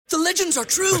The legends are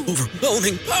true.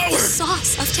 Overwhelming power.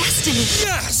 Sauce of destiny.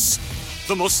 Yes!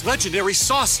 The most legendary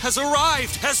sauce has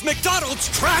arrived as McDonald's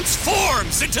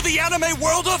transforms into the anime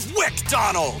world of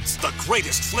WickDonald's. The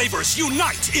greatest flavors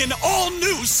unite in all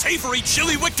new savory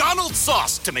chili McDonald's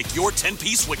sauce to make your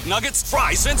 10-piece Wick Nuggets,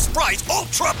 fries, and Sprite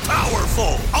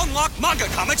ultra-powerful. Unlock manga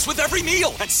comics with every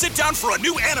meal and sit down for a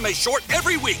new anime short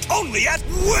every week only at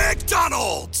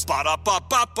WickDonald's.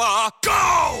 Ba-da-ba-ba-ba,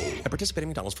 go! At participating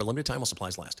McDonald's for a limited time while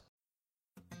supplies last.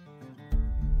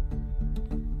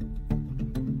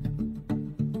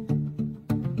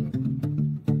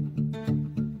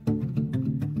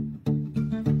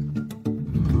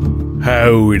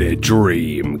 Howdy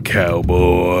dream,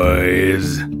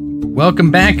 cowboys.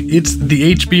 Welcome back. It's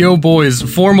the HBO Boys,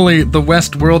 formerly the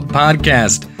Westworld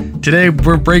podcast. Today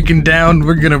we're going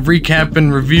to recap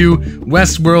and review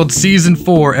Westworld Season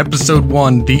 4, Episode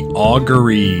 1, The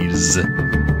Auguries.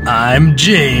 I'm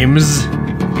James.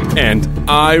 And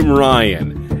I'm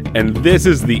Ryan. And this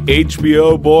is the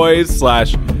HBO Boys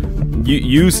 /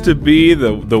 used to be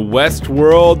the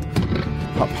Westworld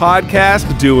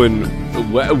podcast doing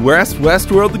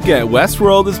Westworld again.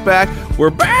 Westworld is back. We're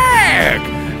back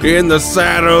in the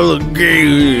saddle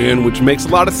again, which makes a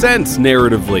lot of sense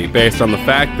narratively based on the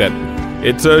fact that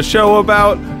it's a show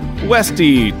about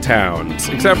Westy towns.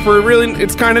 Except for really,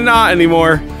 it's kind of not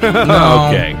anymore. No.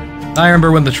 Okay. I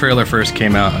remember when the trailer first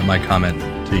came out, and my comment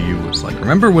to you was like,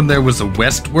 remember when there was a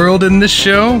Westworld in this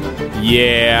show?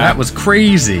 Yeah. That was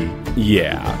crazy.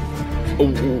 Yeah.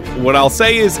 What I'll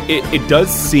say is it does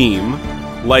seem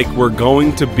like we're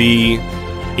going to be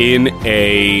in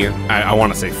I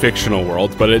want to say fictional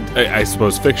world, but I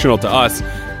suppose fictional to us.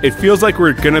 It feels like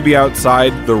we're going to be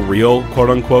outside the real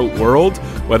quote-unquote world,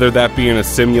 whether that be in a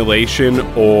simulation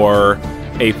or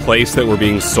a place that we're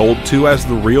being sold to as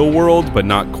the real world, but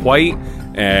not quite.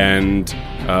 And,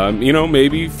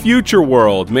 maybe future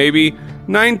world, maybe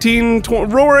roaring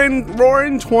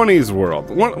 20s world.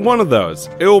 One of those.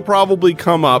 It will probably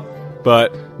come up,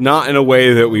 but not in a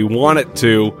way that we want it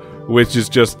to, which is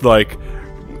just like,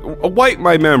 wipe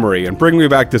my memory and bring me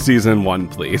back to season 1,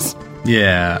 please.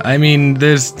 Yeah, I mean,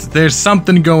 there's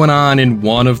something going on in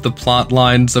one of the plot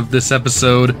lines of this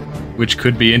episode, which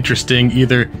could be interesting.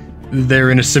 Either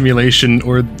they're in a simulation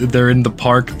or they're in the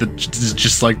park that is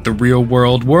just like the real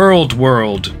world.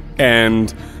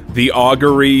 And the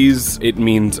auguries, it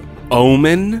means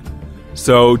omen.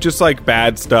 So just like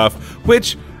bad stuff,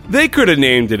 which they could have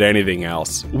named it anything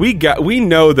else. We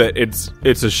know that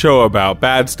it's a show about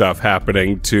bad stuff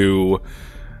happening to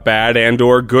bad and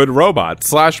or good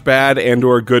robots / bad and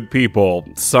or good people,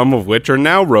 some of which are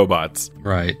now robots.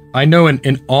 Right. I know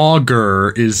an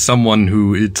augur is someone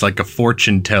who, it's like a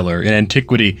fortune teller. In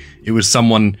antiquity, it was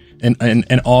someone,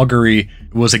 an augury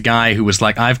was a guy who was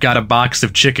like, I've got a box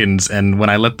of chickens, and when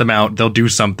I let them out, they'll do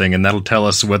something, and that'll tell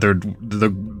us whether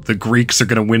the Greeks are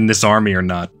going to win this army or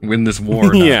not, win this war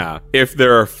or not. Yeah. If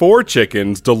there are 4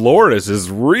 chickens, Dolores is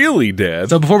really dead.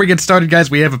 So before we get started,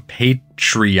 guys, we have a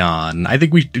Patreon. I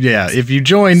think if you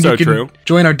join, so you can true.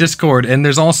 Join our Discord, and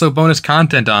there's also bonus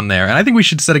content on there. And I think we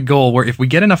should set a goal where if we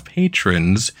get enough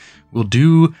patrons, we'll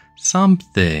do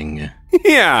something.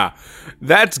 Yeah,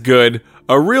 that's good.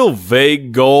 A real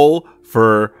vague goal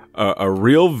for a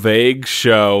real vague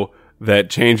show that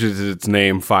changes its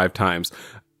name 5 times.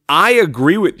 I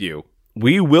agree with you.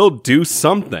 We will do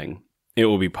something. It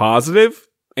will be positive,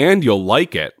 and you'll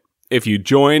like it. If you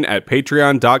join at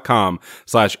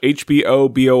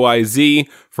patreon.com/HBOBOIZ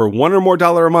for $1 or more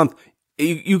a month,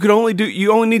 you only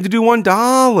need to do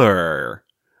 $1.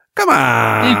 Come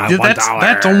on,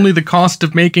 that's only the cost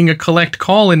of making a collect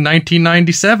call in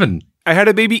 1997. I had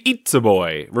a baby Eats a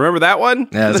Boy. Remember that one?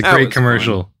 Yeah, it's a great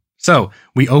commercial. Fun. So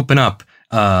we open up.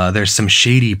 There's some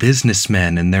shady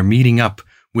businessmen, and they're meeting up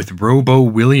with Robo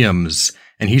Williams,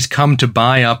 and he's come to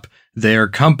buy up their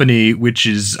company, which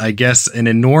is, I guess, an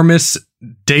enormous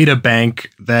data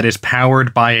bank that is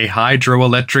powered by a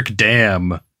hydroelectric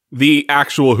dam. The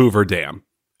actual Hoover Dam.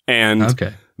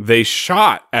 And they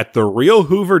shot at the real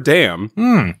Hoover Dam,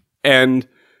 and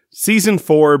season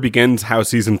 4 begins how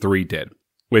season 3 did.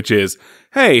 Which is,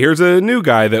 hey, here's a new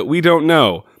guy that we don't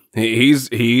know. He's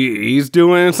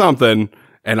doing something,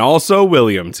 and also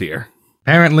William's here.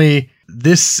 Apparently,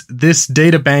 this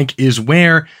data bank is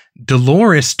where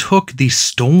Dolores took the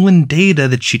stolen data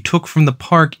that she took from the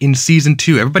park in season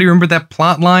 2. Everybody remember that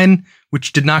plot line,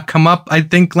 which did not come up, I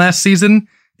think, last season?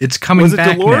 It's coming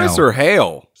back now. Was it Dolores or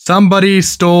Hale? Somebody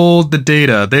stole the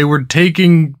data. They were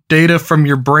taking data from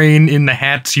your brain in the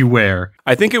hats you wear.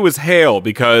 I think it was Hale,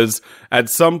 because at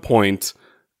some point,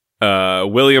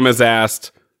 William has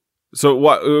asked, so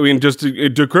what, I mean, just to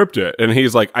decrypt it. And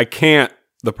he's like, I can't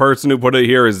the person who put it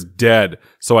here is dead,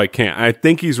 so I can't. I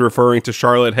think he's referring to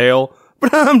Charlotte Hale,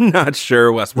 but I'm not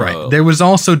sure. Westworld. Right. There was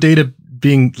also data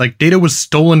was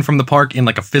stolen from the park in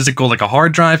like a physical, like a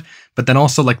hard drive, but then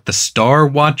also like the star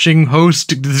watching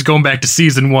host, this is going back to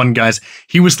season 1, guys.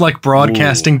 He was like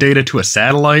broadcasting data to a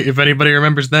satellite, if anybody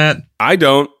remembers that. I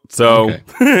don't, so.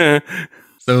 Okay.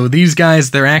 So these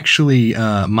guys, they're actually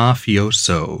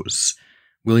mafiosos.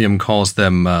 William calls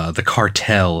them the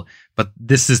cartel, but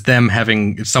this is them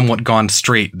having somewhat gone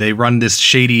straight. They run this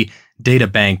shady data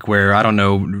bank where, I don't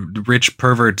know, rich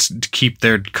perverts keep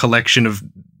their collection of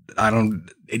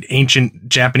ancient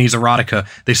Japanese erotica.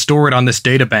 They store it on this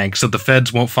data bank so the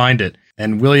feds won't find it.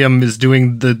 And William is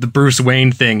doing the Bruce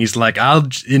Wayne thing. He's like,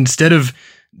 instead of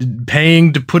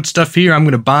paying to put stuff here, I'm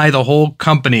going to buy the whole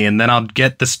company and then I'll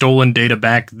get the stolen data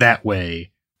back that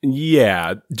way.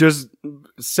 Yeah, just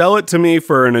sell it to me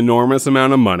for an enormous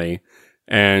amount of money.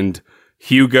 And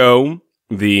Hugo,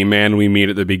 the man we meet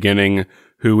at the beginning,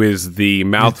 who is the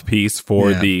mouthpiece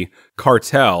for the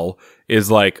cartel,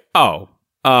 is like,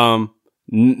 no.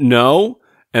 And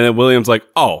then William's like,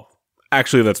 oh,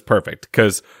 actually, that's perfect.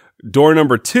 Because door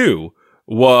number 2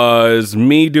 was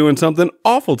me doing something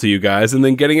awful to you guys and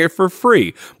then getting it for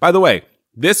free. By the way,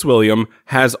 this William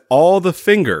has all the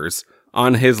fingers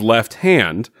on his left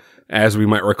hand, as we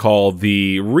might recall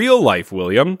the real life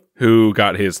William, who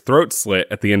got his throat slit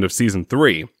at the end of season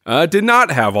 3, did not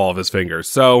have all of his fingers.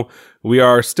 So we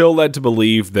are still led to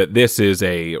believe that this is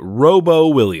a Robo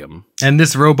William. And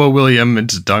this Robo William, and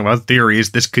talking about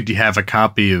theories, this could have a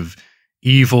copy of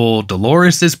evil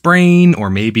Dolores's brain, or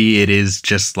maybe it is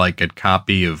just like a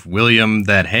copy of William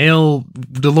that Hale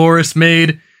Dolores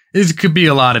made. It could be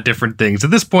a lot of different things.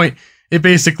 At this point, it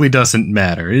basically doesn't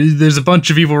matter. There's a bunch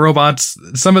of evil robots.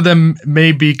 Some of them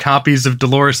may be copies of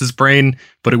Dolores's brain,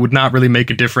 but it would not really make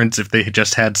a difference if they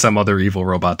just had some other evil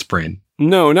robot's brain.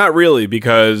 No, not really,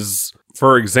 because,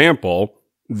 for example,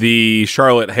 the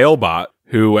Charlotte Hale bot,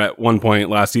 who at one point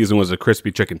last season was a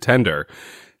crispy chicken tender,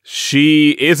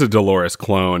 she is a Dolores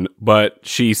clone, but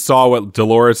she saw what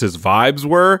Dolores's vibes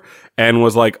were and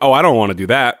was like, oh, I don't want to do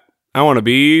that. I want to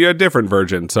be a different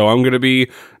version, so I'm going to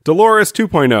be Dolores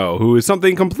 2.0, who is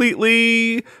something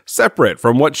completely separate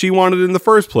from what she wanted in the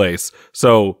first place.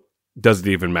 So, does it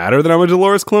even matter that I'm a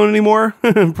Dolores clone anymore?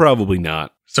 Probably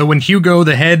not. So when Hugo,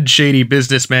 the head shady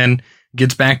businessman,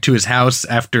 gets back to his house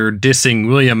after dissing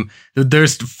William,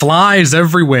 there's flies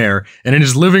everywhere, and in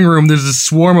his living room there's a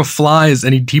swarm of flies,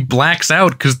 and he blacks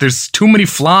out because there's too many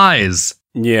flies.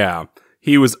 Yeah,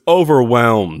 he was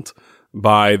overwhelmed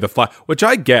by the fly, which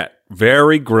I get.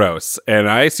 Very gross. And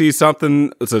I see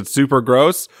something that's super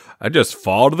gross, I just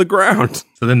fall to the ground.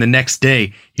 So then the next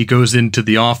day, he goes into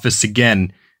the office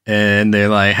again, and they're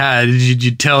like, did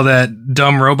you tell that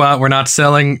dumb robot we're not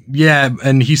selling? Yeah,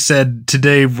 and he said,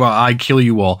 today I kill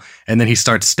you all. And then he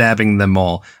starts stabbing them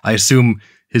all. I assume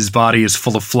his body is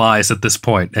full of flies at this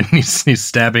point, and he's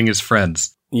stabbing his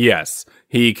friends. Yes,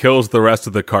 he kills the rest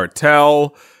of the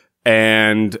cartel,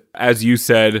 and as you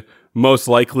said, most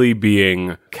likely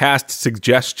being cast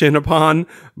suggestion upon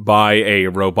by a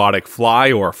robotic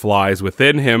fly or flies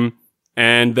within him.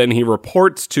 And then he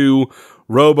reports to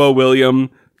Robo William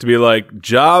to be like,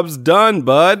 job's done,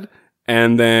 bud.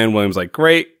 And then William's like,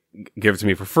 great, give it to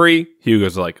me for free.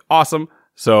 Hugo's like, awesome.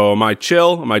 So am I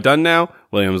chill? Am I done now?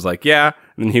 William's like, yeah.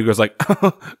 And then Hugo's like,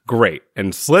 oh, great.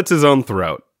 And slits his own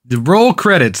throat. The roll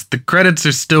credits. The credits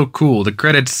are still cool. The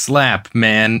credits slap,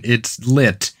 man. It's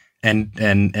lit. And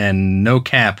no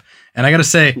cap. And I gotta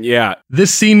say, yeah,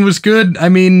 this scene was good. I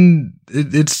mean,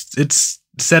 it's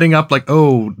setting up like,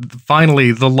 oh,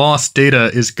 finally the lost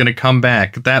data is gonna come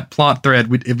back. That plot thread,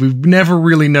 we've never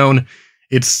really known.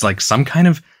 It's like some kind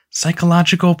of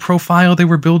psychological profile they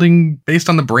were building based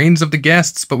on the brains of the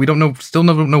guests, but we still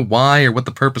don't know why or what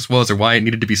the purpose was or why it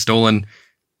needed to be stolen.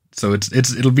 So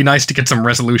it'll be nice to get some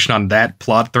resolution on that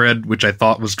plot thread, which I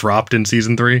thought was dropped in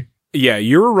season 3. Yeah,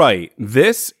 you're right.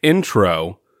 This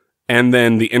intro and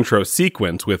then the intro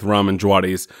sequence with Ramin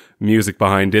Djawadi's music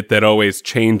behind it that always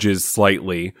changes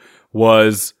slightly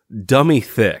was dummy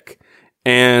thick.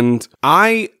 And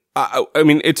I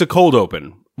mean, it's a cold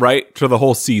open, right, to the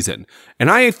whole season.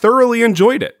 And I thoroughly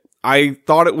enjoyed it. I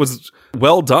thought it was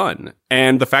well done.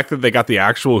 And the fact that they got the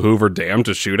actual Hoover Dam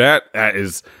to shoot at, that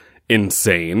is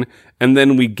insane. And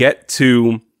then we get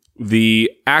to the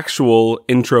actual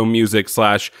intro music /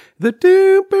 the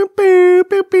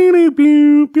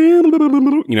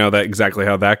you know, that exactly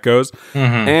how that goes.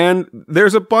 Mm-hmm. And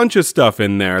there's a bunch of stuff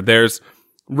in there. There's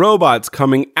robots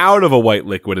coming out of a white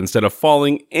liquid instead of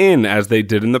falling in as they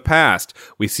did in the past.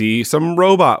 We see some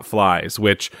robot flies,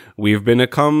 which we've been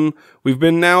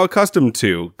now accustomed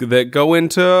to, that go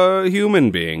into human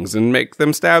beings and make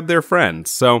them stab their friends.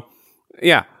 So,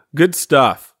 yeah, good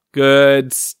stuff.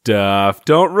 Good stuff.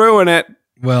 Don't ruin it.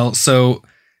 Well, so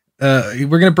we're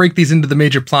going to break these into the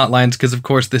major plot lines because, of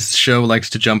course, this show likes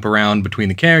to jump around between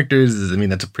the characters. I mean,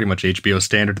 that's a pretty much HBO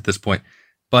standard at this point.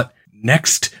 But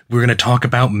next, we're going to talk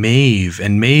about Maeve.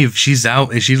 And Maeve, she's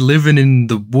living in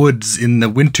the woods in the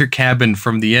winter cabin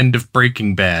from the end of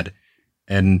Breaking Bad.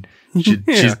 And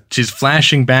she's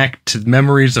flashing back to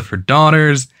memories of her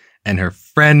daughters and her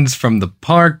friends from the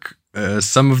park.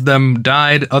 Some of them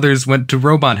died, others went to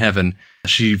robot heaven.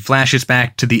 She flashes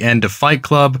back to the end of Fight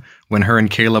Club when her and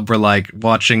Caleb were like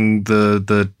watching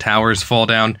the towers fall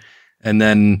down. And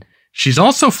then she's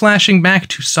also flashing back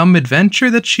to some adventure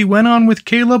that she went on with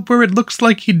Caleb where it looks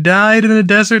like he died in a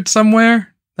desert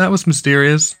somewhere. That was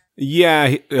mysterious.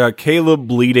 Yeah, Caleb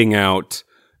bleeding out.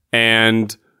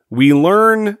 And we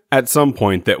learn at some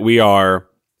point that we are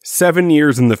 7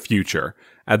 years in the future.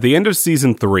 At the end of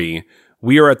season 3,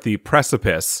 we are at the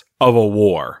precipice of a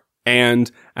war.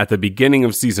 And at the beginning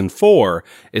of season 4,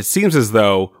 it seems as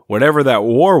though whatever that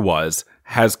war was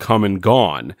has come and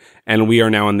gone. And we are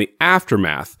now in the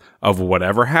aftermath of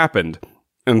whatever happened.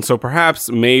 And so perhaps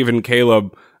Maeve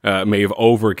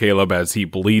over Caleb as he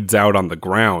bleeds out on the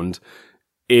ground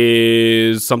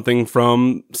is something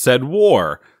from said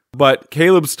war. But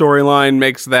Caleb's storyline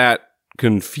makes that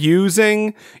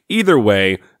confusing. Either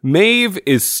way, Maeve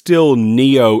is still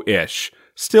Neo-ish,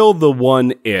 still the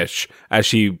one-ish, as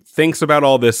she thinks about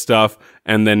all this stuff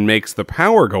and then makes the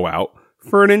power go out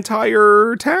for an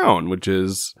entire town, which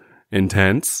is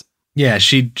intense. Yeah,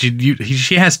 she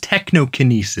has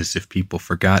technokinesis, if people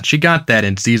forgot. She got that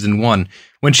in season 1.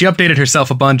 When she updated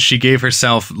herself a bunch, she gave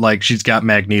herself, like, she's got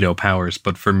Magneto powers,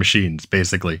 but for machines,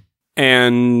 basically.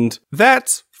 And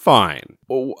that's fine.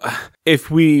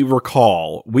 If we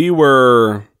recall, we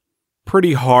were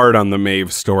pretty hard on the Maeve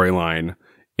storyline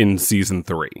in season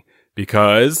 3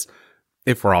 because,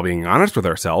 if we're all being honest with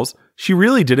ourselves, she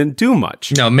really didn't do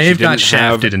much. No, Maeve got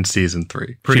shafted in season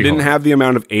 3. She didn't have the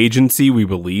amount of agency we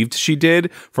believed she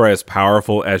did for as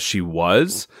powerful as she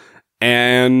was,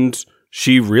 and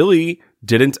she really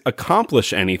didn't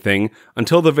accomplish anything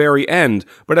until the very end.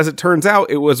 But as it turns out,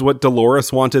 it was what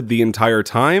Dolores wanted the entire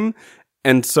time.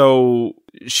 And so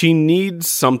she needs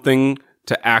something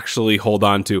to actually hold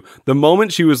on to. The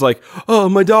moment she was like, "Oh,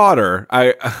 my daughter,"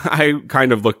 I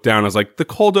kind of looked down. I was like, the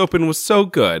cold open was so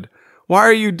good. Why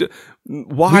are you...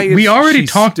 We already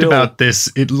talked about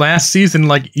this last season.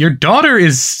 Like, your daughter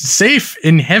is safe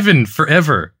in heaven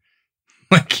forever.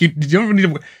 Like, you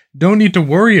don't need to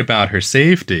worry about her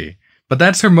safety. But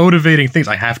that's her motivating things.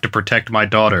 I have to protect my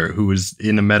daughter, who is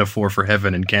in a metaphor for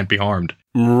heaven and can't be harmed.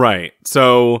 Right.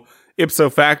 So ipso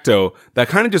facto, that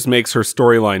kind of just makes her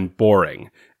storyline boring.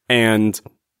 And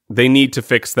they need to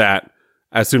fix that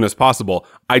as soon as possible.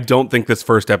 I don't think this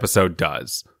first episode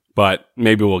does, but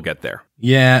maybe we'll get there.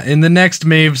 Yeah, in the next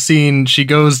Maeve scene, she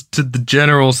goes to the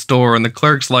general store and the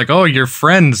clerk's like, "Oh, your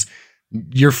friends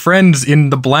in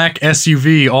the black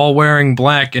SUV, all wearing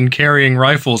black and carrying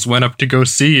rifles, went up to go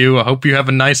see you. I hope you have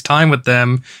a nice time with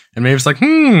them." And Maeve's like,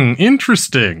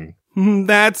 interesting.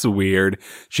 That's weird.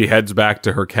 She heads back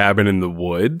to her cabin in the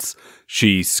woods.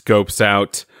 She scopes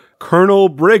out Colonel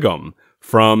Brigham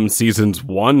from seasons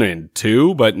 1 and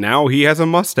 2, but now he has a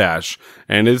mustache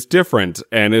and is different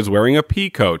and is wearing a pea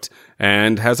coat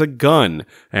and has a gun.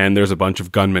 And there's a bunch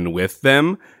of gunmen with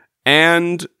them.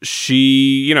 And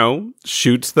she,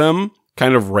 shoots them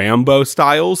kind of Rambo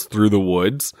styles through the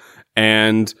woods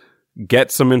and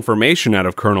gets some information out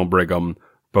of Colonel Brigham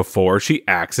before she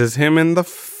axes him in the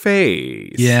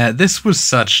face. Yeah, this was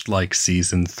such, like,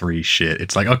 season 3 shit.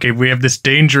 It's like, okay, we have this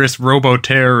dangerous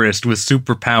robo-terrorist with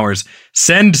superpowers.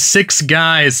 Send 6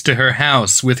 guys to her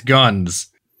house with guns.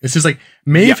 It's just like,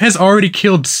 Maeve has already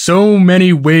killed so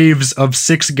many waves of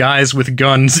 6 guys with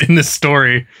guns in this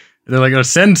story. They're like,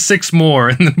 send 6 more.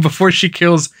 And then before she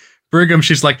kills Brigham,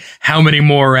 she's like, how many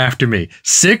more are after me?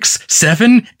 6?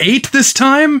 7? 8 this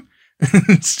time?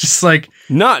 It's just like...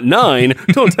 Not 9.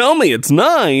 Don't tell me it's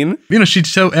 9. She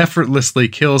so effortlessly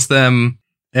kills them.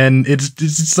 And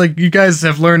it's like, you guys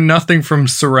have learned nothing from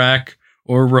Serac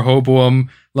or Rehoboam.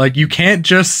 Like, you can't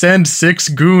just send 6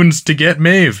 goons to get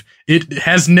Maeve. It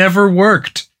has never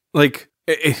worked. Like,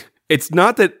 it's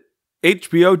not that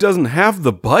HBO doesn't have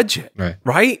the budget,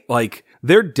 right? Like,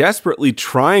 they're desperately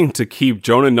trying to keep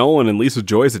Jonah Nolan and Lisa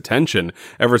Joy's attention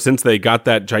ever since they got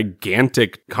that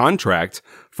gigantic contract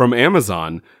from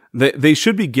Amazon. They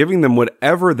should be giving them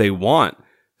whatever they want.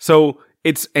 So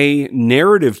it's a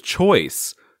narrative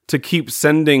choice to keep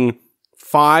sending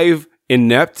 5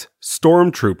 inept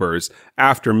stormtroopers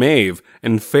after Maeve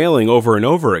and failing over and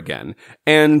over again.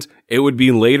 And it would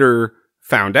be later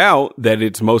found out that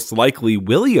it's most likely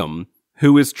William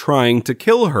who is trying to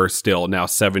kill her still, now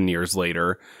 7 years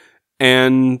later.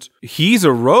 And he's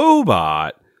a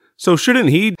robot. So shouldn't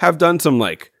he have done some,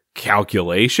 like,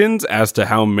 calculations as to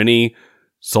how many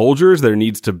soldiers there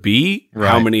needs to be? Right.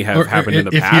 How many have happened in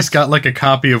the past? If he's got, like, a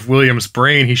copy of William's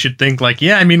brain, he should think, like,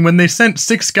 yeah, I mean, when they sent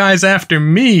 6 guys after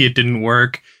me, it didn't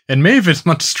work. And Maeve is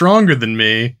much stronger than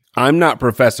me. I'm not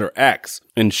Professor X,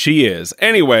 and she is.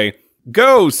 Anyway,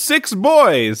 go 6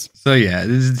 boys! So yeah,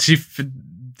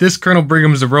 this Colonel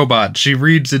Brigham's a robot. She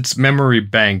reads its memory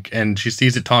bank, and she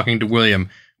sees it talking to William,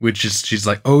 which is, she's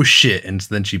like, oh shit, and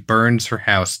so then she burns her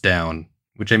house down.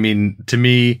 Which, I mean, to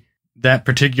me, that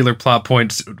particular plot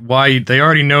point's why they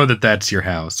already know that that's your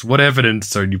house. What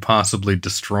evidence are you possibly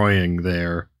destroying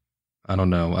there? I don't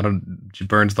know. She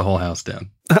burns the whole house down.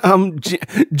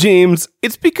 James,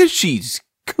 it's because she's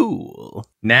cool.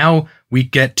 Now we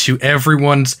get to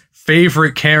everyone's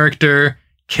favorite character,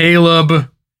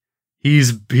 Caleb.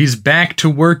 He's back to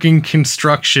working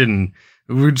construction.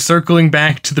 We're circling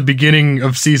back to the beginning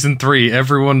of season 3,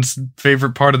 everyone's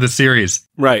favorite part of the series.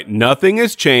 Right. Nothing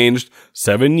has changed.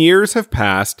 7 years have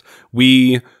passed.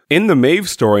 We, in the Maeve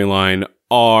storyline,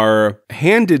 are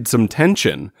handed some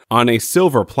tension on a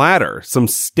silver platter. Some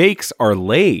stakes are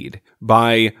laid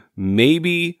by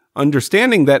maybe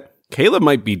understanding that Caleb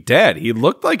might be dead. He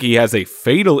looked like he has a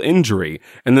fatal injury.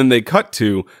 And then they cut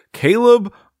to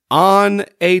Caleb on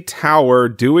a tower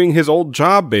doing his old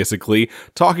job, basically,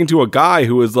 talking to a guy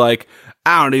who is like,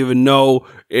 I don't even know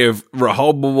if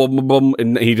Rehoboam,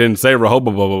 and he didn't say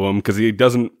Rehoboam because he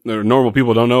doesn't, normal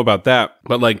people don't know about that,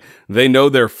 but like they know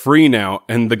they're free now.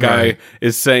 And the guy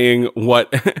is saying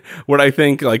what I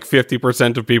think like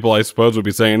 50% of people, I suppose, would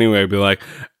be saying anyway, be like,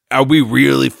 are we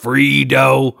really free,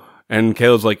 though? And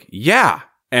Caleb's like, yeah.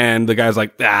 And the guy's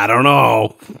like, I don't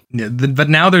know. Yeah, but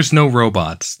now there's no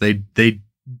robots. They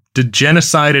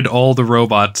genocided all the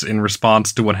robots in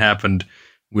response to what happened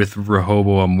with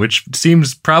Rehoboam, which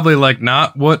seems probably like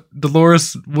not what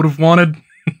Dolores would have wanted,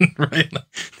 right?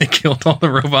 They killed all the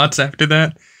robots after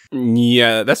that.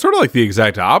 Yeah, that's sort of like the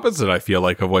exact opposite, I feel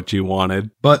like, of what you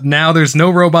wanted. But now there's no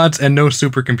robots and no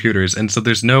supercomputers, and so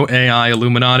there's no AI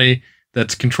Illuminati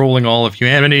that's controlling all of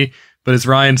humanity. But as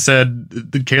Ryan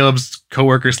said, Caleb's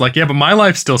coworker's like, yeah, but my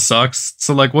life still sucks.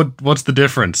 So like, what's the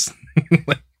difference?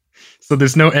 So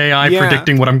there's no AI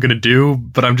predicting what I'm going to do,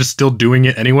 but I'm just still doing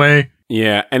it anyway.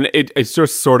 Yeah, and it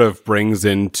just sort of brings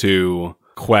into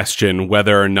question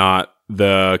whether or not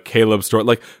the Caleb story,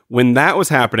 like when that was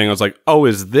happening, I was like, oh,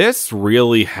 is this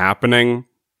really happening?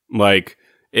 Like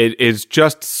it is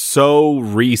just so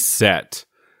reset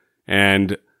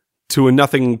and to a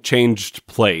nothing changed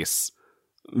place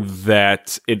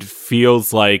that it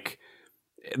feels like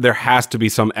there has to be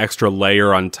some extra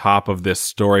layer on top of this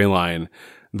storyline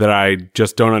that I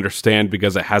just don't understand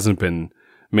because it hasn't been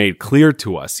made clear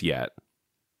to us yet.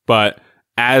 But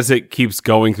as it keeps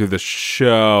going through the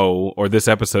show, or this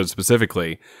episode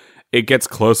specifically, it gets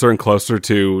closer and closer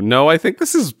to, no, I think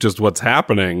this is just what's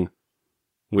happening,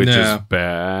 which is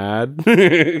bad.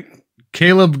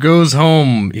 Caleb goes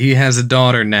home. He has a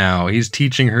daughter now. He's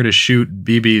teaching her to shoot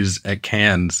BBs at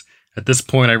cans. At this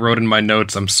point, I wrote in my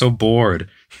notes, I'm so bored.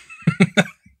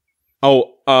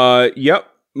 Yep.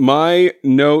 My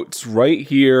notes right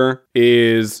here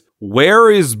is, where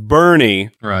is Bernie?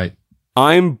 Right.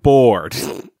 I'm bored.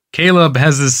 Caleb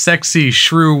has this sexy,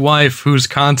 shrew wife who's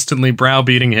constantly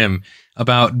browbeating him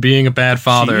about being a bad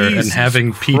father and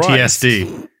having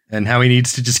PTSD and how he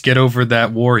needs to just get over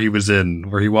that war he was in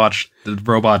where he watched the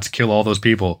robots kill all those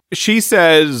people. She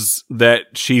says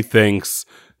that she thinks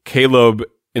Caleb,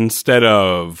 instead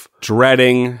of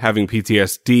dreading having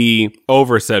PTSD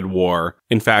over said war,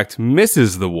 in fact,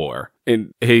 misses the war.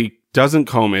 And he doesn't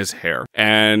comb his hair.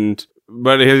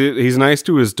 But he's nice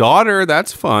to his daughter.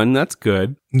 That's fun. That's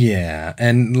good. Yeah.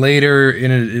 And later,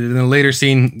 in a later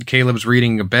scene, Caleb's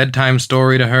reading a bedtime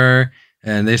story to her,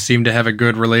 and they seem to have a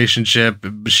good relationship.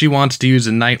 She wants to use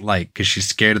a nightlight because she's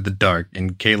scared of the dark.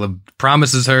 And Caleb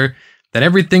promises her that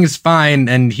everything is fine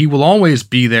and he will always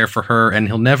be there for her and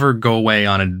he'll never go away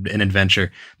on an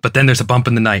adventure. But then there's a bump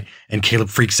in the night and Caleb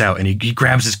freaks out and he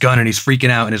grabs his gun and he's freaking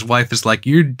out and his wife is like,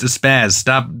 you're a spaz.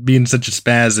 Stop being such a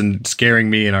spaz and scaring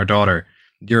me and our daughter.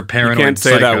 You're a paranoid You can't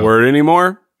say psycho. that word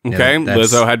anymore? Okay, Yeah,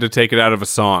 Lizzo had to take it out of a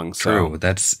song. True, So.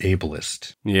 that's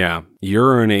ableist. Yeah,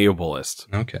 you're an ableist.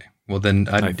 Okay, well then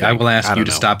I will ask you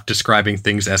to stop describing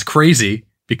things as crazy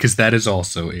because that is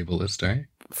also ableist, all right?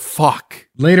 Fuck.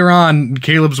 Later on,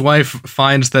 Caleb's wife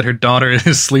finds that her daughter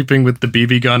is sleeping with the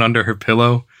BB gun under her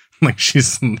pillow. Like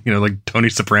she's, like Tony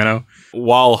Soprano.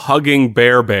 While hugging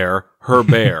Bear, her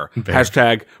bear. Bear.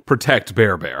 Hashtag protect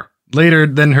Bear. Later,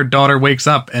 then her daughter wakes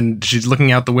up and she's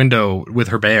looking out the window with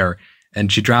her bear,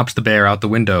 and she drops the bear out the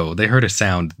window. They heard a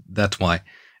sound, that's why.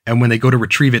 And when they go to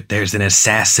retrieve it, there's an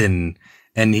assassin,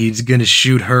 and he's gonna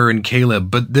shoot her and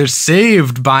Caleb, but they're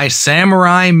saved by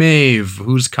Samurai Maeve,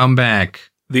 who's come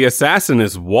back. The assassin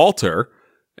is Walter,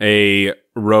 a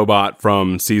robot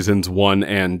from seasons 1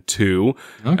 and 2.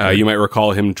 Okay. You might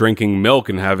recall him drinking milk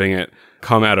and having it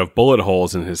come out of bullet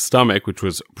holes in his stomach, which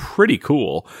was pretty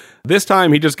cool. This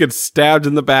time he just gets stabbed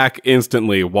in the back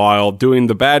instantly while doing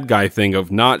the bad guy thing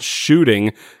of not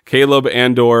shooting Caleb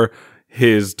and or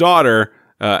his daughter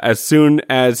as soon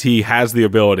as he has the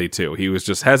ability to. He was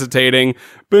just hesitating,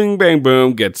 boom, bang,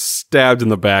 boom, gets stabbed in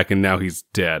the back, and now he's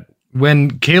dead.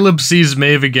 When Caleb sees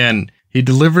Maeve again, he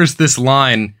delivers this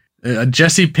line.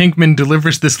 Jesse Pinkman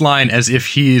delivers this line as if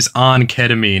he is on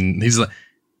ketamine. He's like,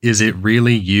 "Is it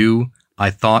really you? I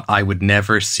thought I would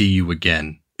never see you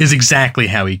again." Is exactly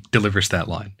how he delivers that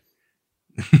line.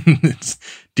 Do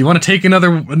you want to take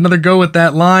another go at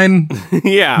that line?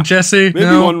 Yeah, Jesse. Maybe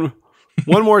no?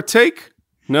 one more take.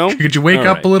 No, could you wake All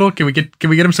up right. a little? Can we get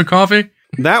him some coffee?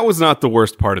 That was not the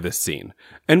worst part of this scene.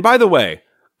 And by the way,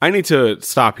 I need to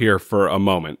stop here for a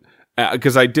moment.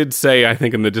 Because I did say, I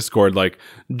think in the Discord, like,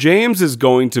 James is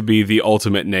going to be the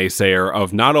ultimate naysayer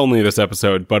of not only this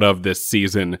episode, but of this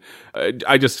season.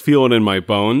 I just feel it in my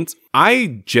bones.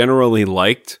 I generally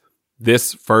liked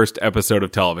this first episode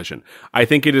of television. I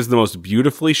think it is the most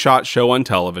beautifully shot show on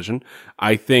television.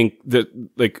 I think that,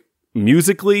 like,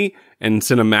 musically and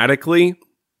cinematically,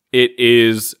 it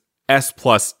is S+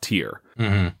 tier.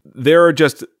 Mm-hmm. There are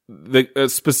just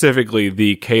specifically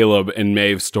the Caleb and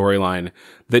Maeve storyline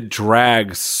that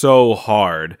drags so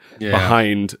hard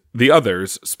behind the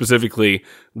others, specifically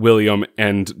William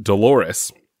and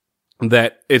Dolores,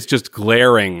 that it's just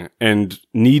glaring and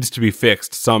needs to be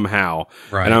fixed somehow.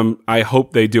 Right. And I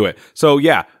hope they do it. So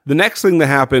yeah, the next thing that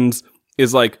happens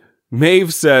is like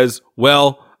Maeve says,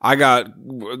 well,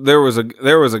 there was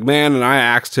a man and I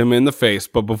axed him in the face,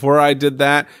 but before I did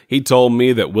that, he told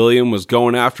me that William was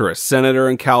going after a senator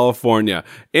in California.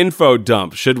 Info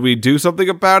dump. Should we do something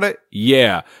about it?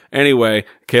 Yeah. Anyway,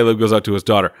 Caleb goes up to his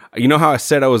daughter. You know how I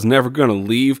said I was never going to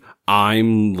leave?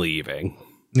 I'm leaving.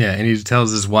 Yeah, and he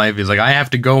tells his wife, he's like, I have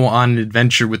to go on an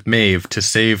adventure with Maeve to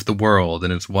save the world.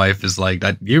 And his wife is like,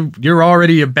 you're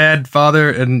already a bad father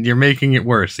and you're making it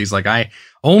worse. He's like,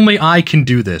 only I can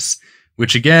do this.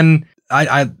 Which again,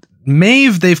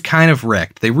 Maeve, they've kind of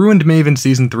wrecked. They ruined Maeve in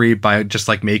season 3 by just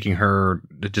like making her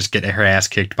just get her ass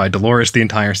kicked by Dolores the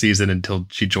entire season until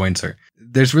she joins her.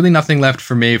 There's really nothing left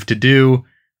for Maeve to do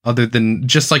other than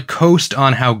just like coast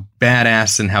on how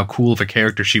badass and how cool of a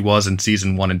character she was in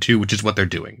season 1 and 2, which is what they're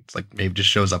doing. It's like Maeve just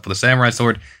shows up with a samurai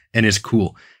sword and is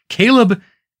cool. Caleb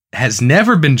has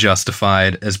never been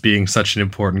justified as being such an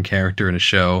important character in a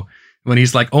show. When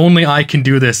he's like, only I can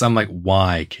do this, I'm like,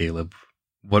 why, Caleb?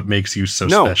 What makes you so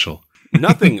special?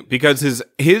 Nothing, because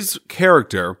his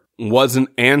character was an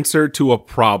answer to a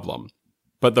problem.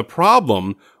 But the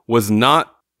problem was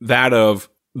not that of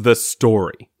the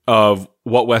story of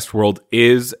what Westworld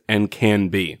is and can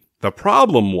be. The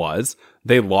problem was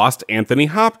they lost Anthony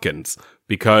Hopkins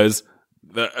because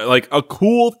a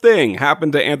cool thing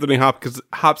happened to Anthony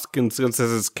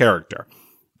Hopkins' character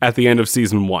at the end of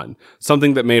season 1.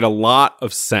 Something that made a lot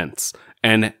of sense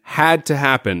and had to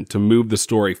happen to move the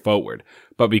story forward.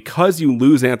 But because you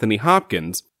lose Anthony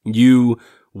Hopkins, you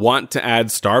want to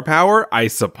add star power, I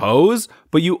suppose,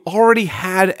 but you already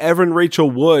had Evan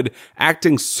Rachel Wood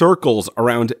acting circles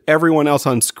around everyone else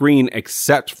on screen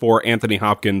except for Anthony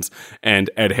Hopkins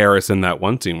and Ed Harris in that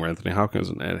one scene where Anthony Hopkins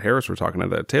and Ed Harris were talking at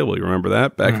that table. You remember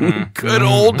that? Back in the good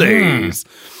old days.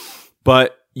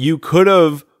 But you could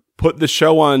have put the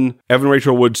show on Evan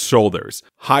Rachel Wood's shoulders.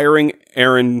 Hiring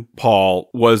Aaron Paul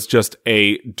was just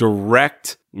a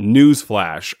direct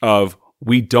newsflash of,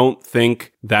 we don't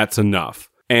think that's enough.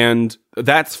 And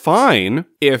that's fine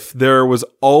if there was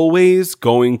always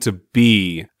going to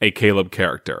be a Caleb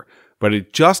character. But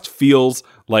it just feels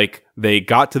like they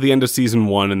got to the end of season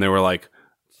 1 and they were like,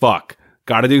 fuck,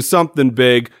 gotta do something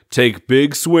big, take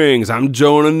big swings. I'm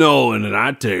Jonah Nolan and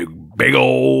I take big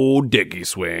old dicky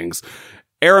swings.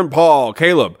 Aaron Paul,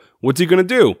 Caleb, what's he gonna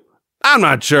do? I'm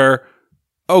not sure.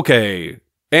 Okay,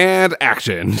 and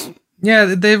action.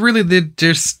 Yeah,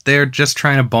 they're just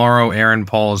trying to borrow Aaron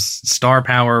Paul's star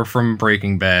power from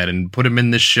Breaking Bad and put him in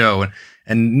this show.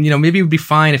 And, maybe it would be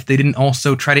fine if they didn't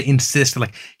also try to insist,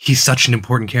 like, he's such an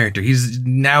important character. He's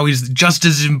just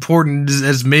as important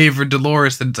as Maeve or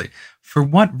Dolores. And it's like, for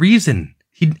what reason?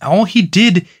 All he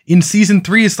did in season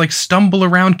 3 is, like, stumble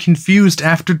around confused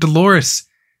after Dolores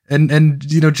and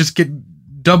just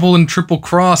get double and triple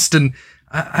crossed. And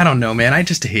I don't know, man. I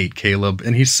just hate Caleb,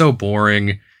 and he's so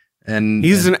boring. And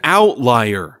he's an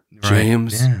outlier,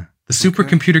 James. Right, yeah. The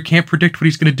supercomputer can't predict what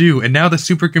he's going to do, and now the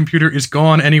supercomputer is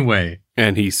gone anyway.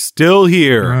 And he's still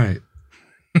here. Right.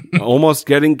 Almost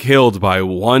getting killed by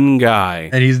one guy.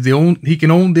 And he's the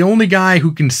only guy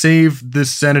who can save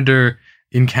this senator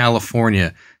in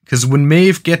California. Because when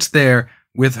Maeve gets there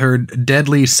with her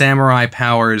deadly samurai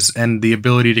powers and the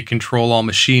ability to control all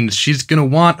machines, she's going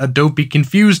to want a dopey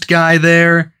confused guy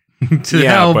there to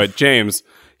help. But James,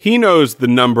 he knows the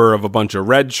number of a bunch of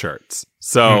red shirts.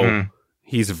 So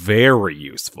he's very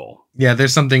useful. Yeah,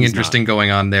 there's something interesting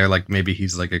going on there. Like maybe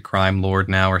he's like a crime lord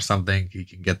now or something. He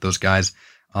can get those guys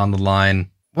on the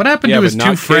line. What happened to his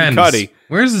two friends? Cuddy.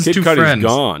 Where's his two Cuddy's friends?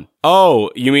 Gone.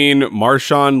 Oh, you mean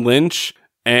Marshawn Lynch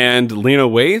and Lena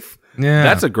Waithe? Yeah.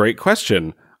 That's a great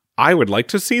question. I would like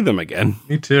to see them again.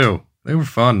 Me too. They were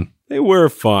fun. They were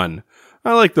fun.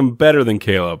 I like them better than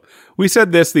Caleb. We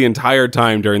said this the entire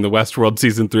time during the Westworld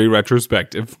Season 3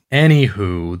 retrospective.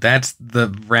 Anywho, that's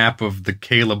the wrap of the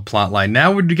Caleb plotline.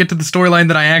 Now we get to the storyline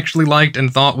that I actually liked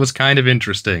and thought was kind of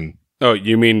interesting. Oh,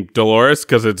 you mean Dolores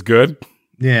because it's good?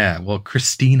 Yeah, well,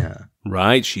 Christina.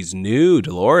 Right, she's new.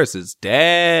 Dolores is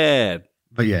dead.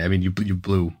 But yeah, I mean, you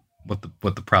blew what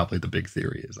the probably the big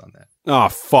theory is on that. Oh,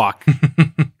 fuck.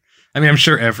 I mean, I'm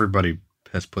sure everybody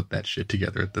has put that shit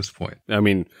together at this point. I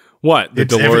mean, what?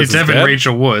 It's Evan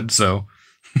Rachel Wood, so...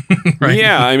 right?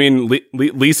 Yeah, I mean,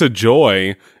 Lisa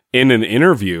Joy, in an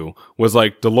interview, was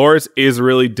like, Dolores is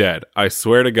really dead, I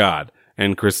swear to God.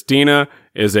 And Christina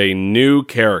is a new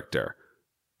character.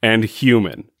 And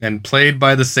human. And played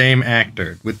by the same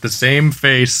actor, with the same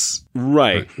face.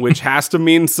 Right, which has to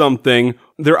mean something.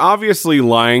 They're obviously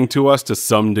lying to us to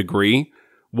some degree.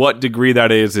 What degree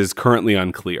that is currently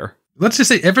unclear. Let's just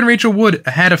say Evan Rachel Wood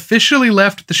had officially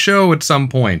left the show at some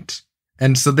point.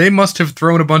 And so they must have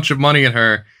thrown a bunch of money at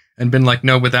her and been like,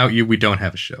 no, without you, we don't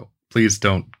have a show. Please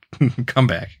don't come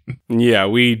back. Yeah,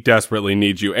 we desperately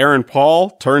need you. Aaron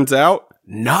Paul, turns out,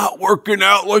 not working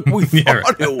out like we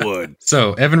thought it would.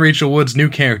 So, Evan Rachel Wood's new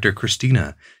character,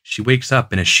 Christina, she wakes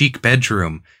up in a chic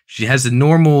bedroom. She has a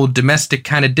normal domestic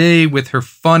kind of day with her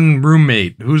fun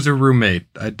roommate. Who's her roommate?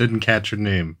 I didn't catch her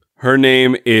name. Her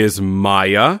name is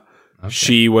Maya. Okay.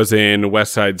 She was in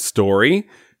West Side Story.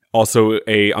 Also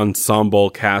a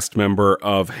ensemble cast member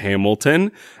of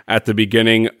Hamilton. At the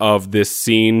beginning of this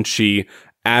scene, she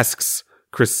asks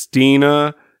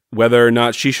Christina whether or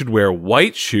not she should wear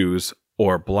white shoes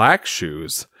or black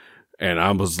shoes. And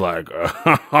I was like,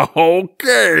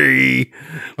 okay.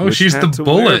 Oh, she's the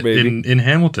bullet in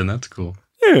Hamilton. That's cool.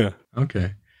 Yeah.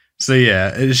 Okay. So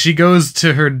yeah, she goes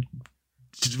to her...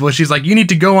 Well, she's like, you need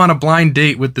to go on a blind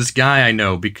date with this guy I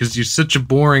know because you're such a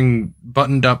boring,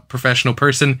 buttoned-up professional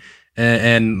person.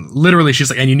 And literally,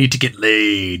 she's like, and you need to get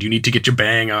laid. You need to get your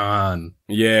bang on.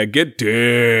 Yeah, get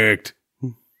dicked.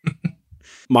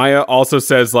 Maya also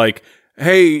says, like,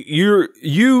 hey,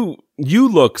 you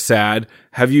look sad.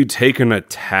 Have you taken a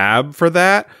tab for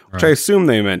that? Right. Which I assume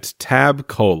they meant tab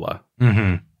cola.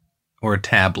 Mm-hmm. Or a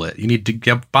tablet. You need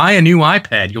to buy a new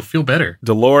iPad. You'll feel better.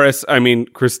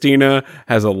 Christina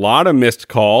has a lot of missed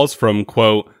calls from,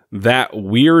 quote, that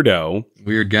weirdo.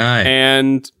 Weird guy.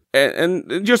 And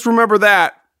just remember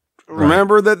that. Right.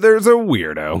 Remember that there's a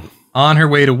weirdo. On her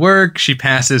way to work, she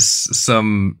passes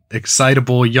some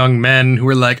excitable young men who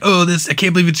are like, oh, I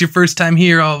can't believe it's your first time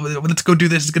here. Oh, let's go do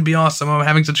this. It's going to be awesome. I'm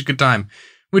having such a good time.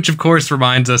 Which, of course,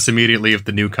 reminds us immediately of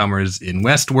the newcomers in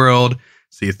Westworld.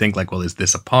 So you think like, well, is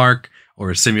this a park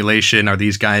or a simulation? Are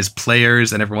these guys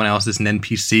players and everyone else is an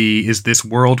NPC? Is this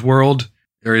World?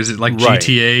 Or is it like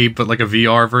GTA, but like a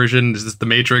VR version? Is this the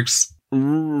Matrix?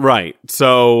 Right.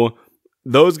 So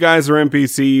those guys are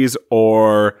NPCs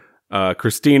or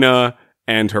Christina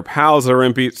and her pals are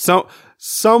NPCs. So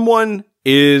someone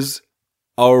is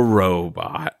a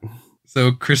robot.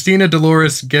 So Christina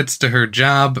Dolores gets to her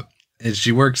job and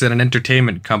she works at an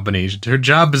entertainment company. Her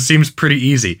job seems pretty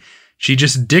easy. She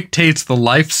just dictates the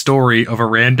life story of a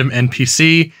random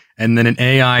NPC, and then an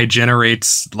AI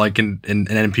generates like an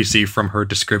NPC from her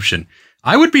description.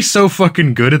 I would be so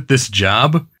fucking good at this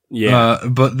job. Yeah.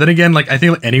 But then again, like I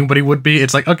think like anybody would be.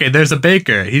 It's like, okay, there's a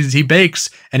baker. He bakes,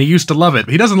 and he used to love it.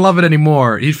 He doesn't love it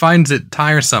anymore. He finds it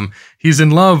tiresome. He's in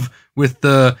love with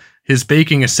his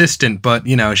baking assistant, but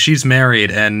she's married,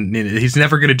 and he's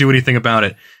never going to do anything about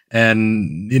it.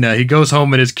 And, he goes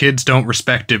home and his kids don't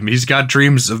respect him. He's got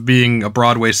dreams of being a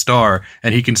Broadway star,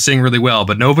 and he can sing really well,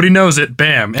 but nobody knows it.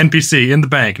 Bam, NPC in the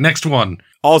bank. Next one.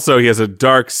 Also, he has a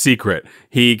dark secret.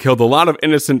 He killed a lot of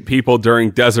innocent people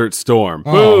during Desert Storm.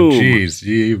 Oh, Boom! jeez,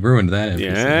 you ruined that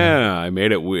NPC. Yeah, I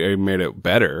made it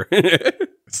better.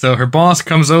 So her boss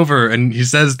comes over and he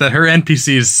says that her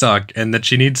NPCs suck and that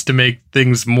she needs to make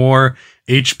things more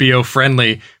HBO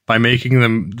friendly by making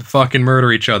them fucking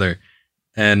murder each other.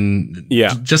 And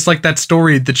just like that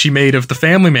story that she made of the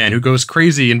family man who goes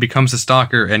crazy and becomes a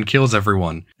stalker and kills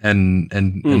everyone. And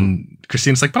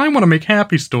Christine's like, but I want to make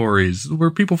happy stories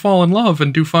where people fall in love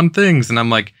and do fun things. And I'm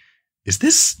like, is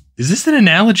this an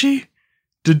analogy?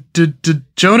 Did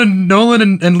Jonah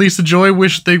Nolan and Lisa Joy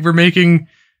wish they were making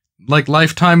like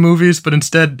Lifetime movies, but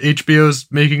instead HBO's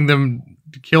making them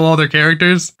kill all their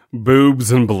characters? Boobs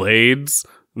and Blades,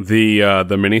 the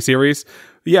miniseries.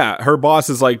 Yeah, her boss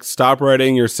is like, stop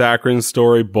writing your saccharine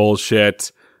story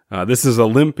bullshit. This is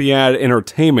Olympiad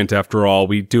Entertainment, after all.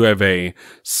 We do have a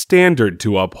standard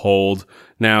to uphold.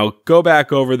 Now, go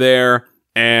back over there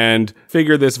and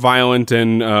figure this violent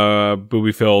and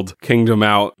booby-filled kingdom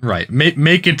out. Right.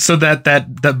 Make it so that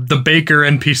the Baker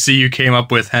NPC you came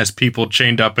up with has people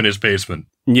chained up in his basement.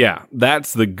 Yeah,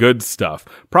 that's the good stuff.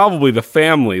 Probably the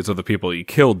families of the people he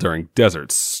killed during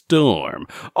Desert Storm.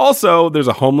 Also, there's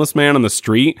a homeless man on the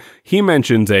street. He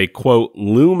mentions a, quote,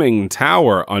 looming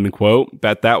tower, unquote.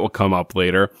 Bet that will come up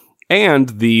later. And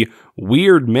the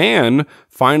weird man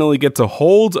finally gets a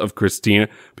hold of Christina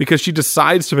because she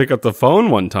decides to pick up the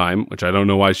phone one time, which I don't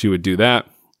know why she would do that.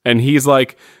 And he's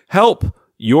like, help,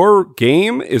 your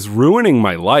game is ruining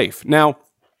my life. Now,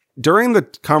 during the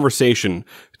conversation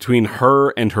between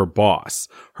her and her boss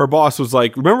was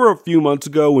like, remember a few months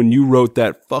ago when you wrote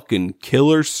that fucking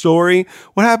killer story?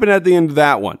 What happened at the end of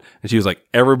that one? And she was like,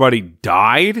 everybody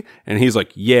died? And he's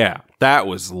like, yeah, that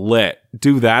was lit.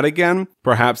 Do that again?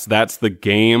 Perhaps that's the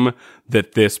game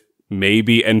that this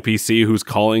maybe NPC who's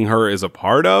calling her is a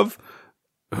part of?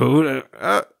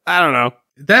 I don't know.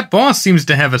 That boss seems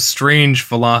to have a strange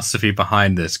philosophy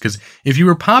behind this, because if you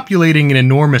were populating an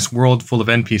enormous world full of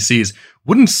NPCs,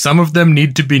 wouldn't some of them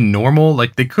need to be normal?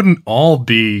 Like, they couldn't all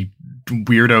be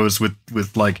weirdos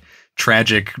with like,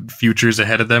 tragic futures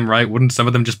ahead of them, right? Wouldn't some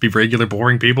of them just be regular,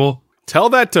 boring people? Tell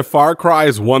that to Far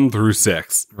Cry's 1 through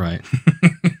 6. Right.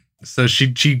 So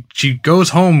she goes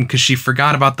home because she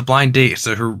forgot about the blind date.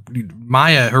 So her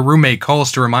roommate,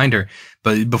 calls to remind her.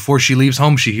 But before she leaves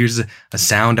home, she hears a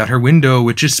sound out her window,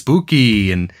 which is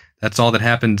spooky. And that's all that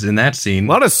happens in that scene. A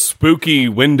lot of spooky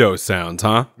window sounds,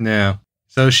 huh? Yeah.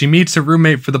 So she meets her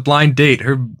roommate for the blind date.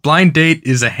 Her blind date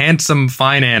is a handsome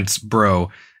finance bro.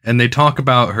 And they talk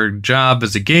about her job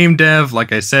as a game dev.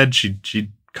 Like I said, she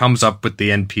comes up with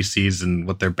the NPCs and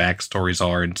what their backstories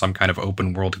are in some kind of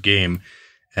open world game.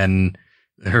 And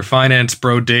her finance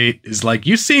bro date is like,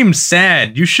 you seem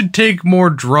sad. You should take more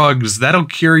drugs. That'll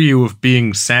cure you of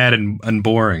being sad and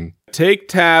boring. Take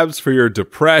tabs for your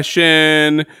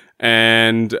depression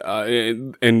and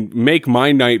make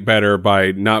my night better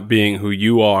by not being who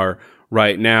you are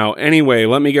right now. Anyway,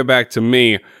 let me get back to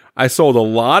me. I sold a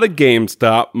lot of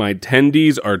GameStop. My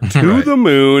attendees are to the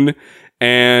moon.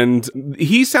 And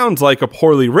he sounds like a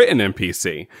poorly written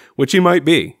NPC, which he might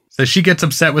be. So she gets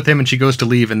upset with him and she goes to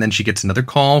leave, and then she gets another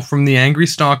call from the angry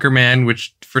stalker man,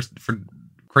 which for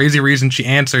crazy reason she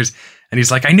answers, and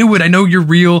he's like, I knew it, I know you're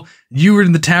real, you were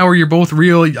in the tower, you're both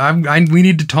real, we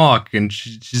need to talk. And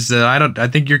she said, I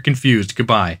think you're confused,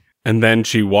 goodbye. And then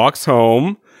she walks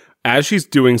home. As she's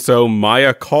doing so,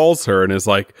 Maya calls her and is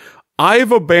like,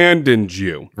 I've abandoned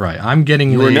you. Right, I'm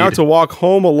getting laid. You are now to walk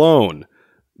home alone.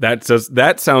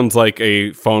 That sounds like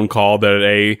a phone call that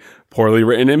a poorly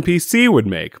written NPC would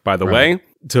make, by the way,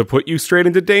 to put you straight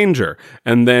into danger.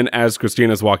 And then as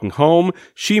Christina's walking home,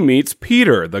 she meets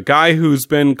Peter, the guy who's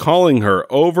been calling her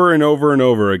over and over and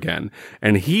over again.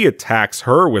 And he attacks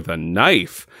her with a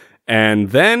knife. And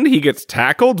then he gets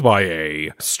tackled by a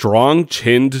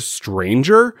strong-chinned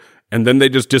stranger. And then they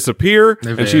just disappear.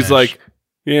 And she's like,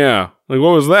 yeah, like,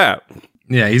 what was that?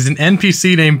 Yeah, he's an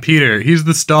NPC named Peter. He's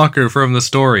the stalker from the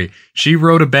story. She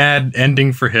wrote a bad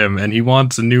ending for him, and he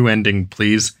wants a new ending,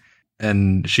 please.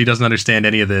 And she doesn't understand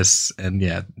any of this. And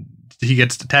yeah, he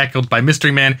gets tackled by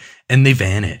Mystery Man, and they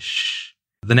vanish.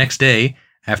 The next day,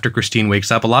 after Christine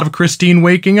wakes up, a lot of Christine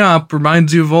waking up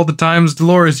reminds you of all the times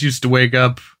Dolores used to wake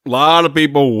up. A lot of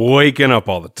people waking up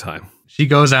all the time. She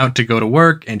goes out to go to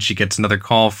work, and she gets another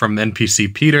call from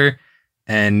NPC Peter.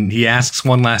 And he asks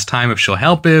one last time if she'll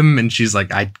help him. And she's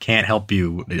like, I can't help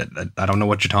you. I don't know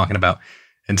what you're talking about.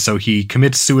 And so he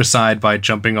commits suicide by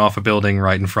jumping off a building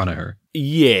right in front of her.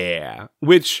 Yeah.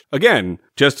 Which, again,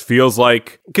 just feels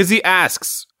like... Because he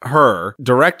asks her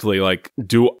directly, like,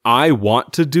 do I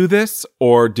want to do this?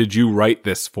 Or did you write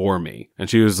this for me? And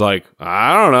she was like,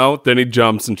 I don't know. Then he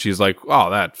jumps and she's like, oh,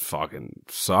 that fucking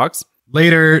sucks.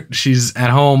 Later, she's at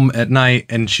home at night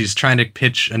and she's trying to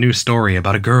pitch a new story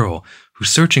about a girl who's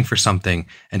searching for something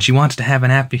and she wants to have an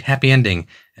happy ending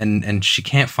and she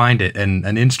can't find it. And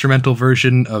an instrumental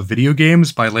version of Video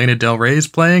Games by Lana Del Rey is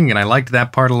playing, and I liked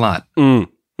that part a lot.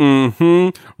 Ramin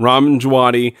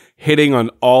Djawadi hitting on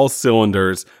all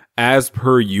cylinders as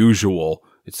per usual.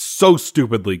 It's so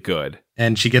stupidly good.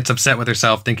 And she gets upset with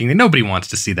herself, thinking that nobody wants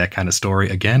to see that kind of story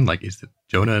again. Like, is it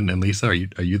Jonah and Lisa? Are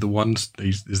you the ones?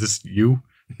 Is this you?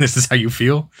 This is how you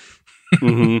feel?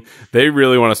 They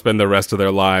really want to spend the rest of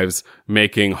their lives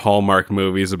making Hallmark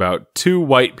movies about two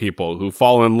white people who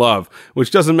fall in love,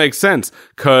 which doesn't make sense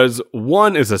because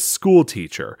one is a school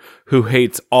teacher who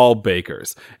hates all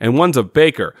bakers, and one's a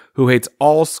baker who hates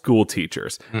all school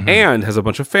teachers and has a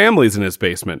bunch of families in his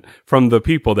basement from the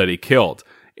people that he killed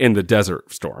in the Desert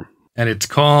Storm. And it's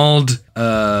called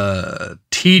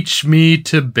Teach Me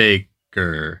to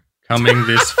Baker, coming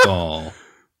this fall.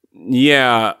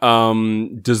 Yeah,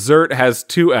 Dessert has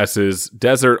 2 S's.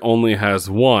 Desert only has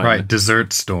 1. Right,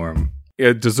 Desert Storm.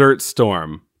 Yeah, Desert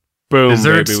Storm. Boom,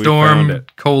 Desert baby, Storm, we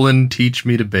found it. Teach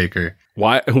Me to Baker.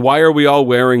 Why are we all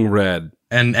wearing red?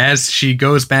 And as she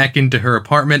goes back into her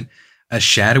apartment, a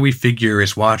shadowy figure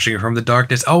is watching her from the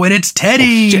darkness. Oh, and it's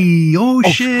Teddy! Oh,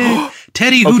 shit!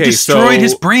 Teddy, who destroyed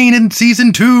his brain in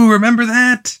season 2. Remember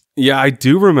that? Yeah, I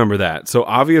do remember that. So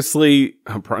obviously,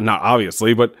 not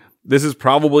obviously, but this is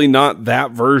probably not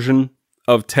that version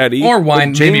of Teddy. Or why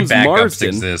maybe backups Marsden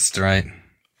exist, right?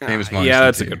 James Marsden, yeah,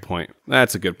 that's a good point.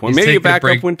 That's a good point. He's maybe a taking a backup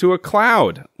break went to a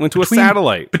cloud, went to a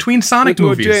satellite. Between Sonic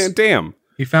went to movies. a dam.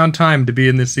 He found time to be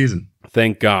in this season.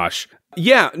 Thank gosh.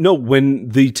 Yeah, no, when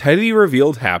the Teddy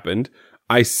revealed happened,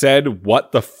 I said,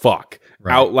 what the fuck?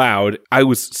 Right. Out loud. I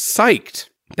was psyched.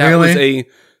 That Really? was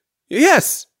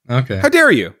yes. Okay. How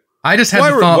dare you? I just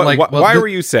had the thought, why were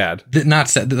you sad? Not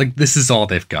sad. Like, this is all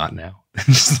they've got now.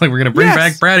 Just like, we're going to bring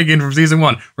back Bradigan from season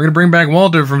 1. We're going to bring back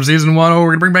Walter from season 1. Oh, we're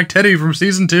going to bring back Teddy from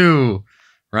season 2.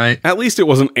 Right? At least it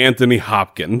wasn't Anthony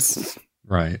Hopkins.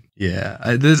 Right. Yeah.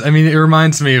 It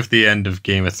reminds me of the end of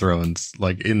Game of Thrones,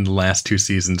 like in the last 2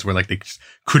 seasons where like they just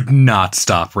could not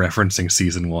stop referencing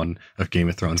season 1 of Game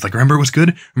of Thrones. Like, remember it was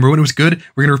good? Remember when it was good?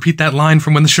 We're going to repeat that line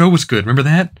from when the show was good. Remember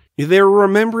that? They're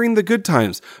remembering the good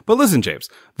times. But listen, James,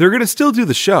 they're going to still do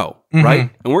the show, right?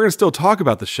 And we're going to still talk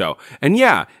about the show. And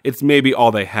yeah, it's maybe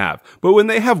all they have. But when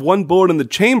they have one bullet in the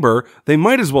chamber, they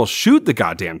might as well shoot the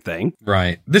goddamn thing.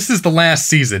 Right. This is the last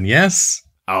season, yes?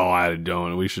 Oh, I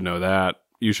don't. We should know that.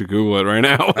 You should Google it right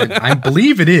now. I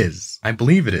believe it is.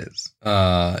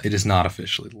 It is not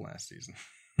officially the last season.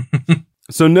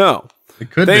 So no. It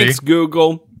could Thanks, be.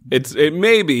 Google. It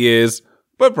maybe is,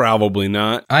 but probably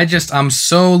not. I'm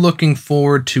so looking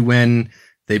forward to when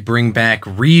they bring back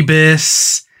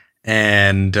Rebus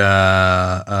and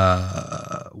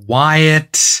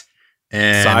Wyatt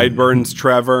and Sideburns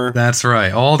Trevor. That's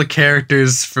right. All the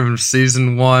characters from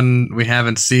season 1 we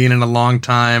haven't seen in a long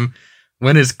time.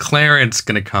 When is Clarence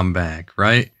going to come back,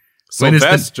 right?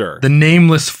 Sylvester. When is the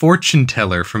nameless fortune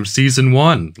teller from season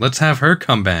 1? Let's have her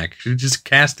come back. She just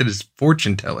casted as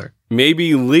fortune teller.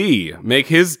 Maybe Lee. Make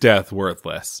his death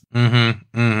worthless. What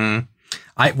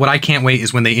I can't wait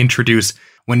is when they introduce,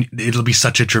 when it'll be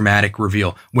such a dramatic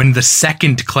reveal, when the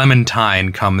second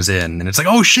Clementine comes in, and it's like,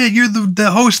 oh shit, you're the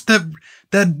host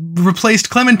that replaced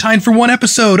Clementine for 1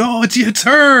 episode. Oh, it's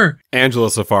her. Angela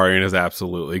Safarian is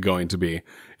absolutely going to be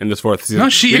in this 4th season. No,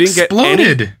 she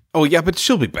exploded. Oh, yeah, but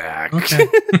she'll be back. Okay.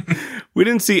 We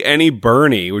didn't see any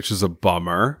Bernie, which is a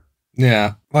bummer.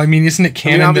 Yeah. Well, I mean, isn't it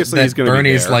canon obviously he's that gonna be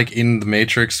Bernie's there. like in the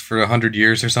Matrix for 100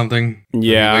 years or something?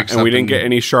 Yeah, and we didn't get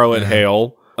any Charlotte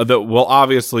Hale. That we'll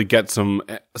obviously get some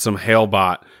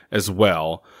Halebot as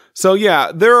well. So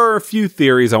yeah, there are a few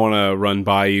theories I want to run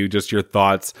by you, just your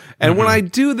thoughts. And when I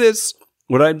do this,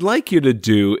 what I'd like you to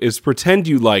do is pretend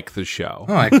you like the show.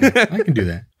 Oh, I can do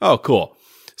that. Oh, cool.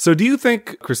 So do you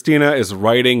think Christina is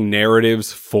writing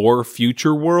narratives for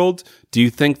Future World? Do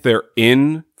you think they're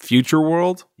in Future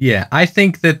World? Yeah, I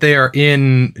think that they are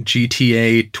in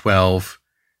GTA 12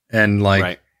 and like,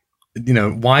 Right. you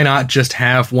know, why not just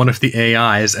have one of the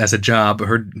AIs as a job?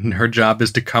 Her job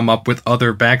is to come up with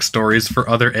other backstories for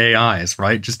other AIs,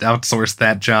 right? Just outsource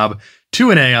that job to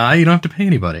an AI. You don't have to pay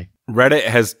anybody. Reddit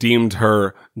has deemed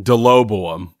her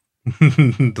Delobulum.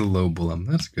 Delobulum.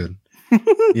 That's good.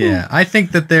 Yeah, I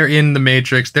think that they're in the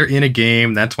Matrix. They're in a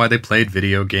game. That's why they played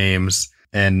video games.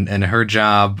 And her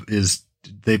job is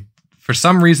they For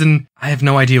some reason, I have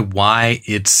no idea why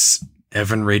it's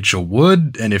Evan Rachel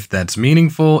Wood, and if that's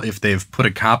meaningful, if they've put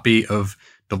a copy of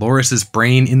Dolores's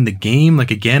brain in the game. Like,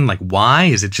 again, like, why?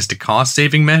 Is it just a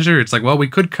cost-saving measure? It's like, well, we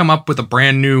could come up with a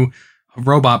brand new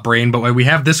robot brain, but we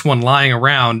have this one lying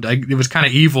around. It was kind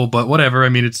of evil, but whatever. I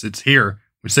mean, it's here.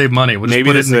 We save money. We'll just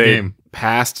put it in the game.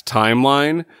 Past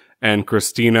timeline, and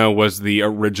Christina was the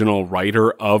original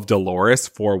writer of Dolores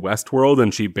for Westworld,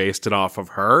 and she based it off of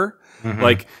her. Mm-hmm.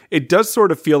 Like, it does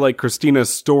sort of feel like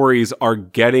Christina's stories are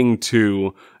getting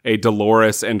to a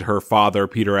Dolores and her father,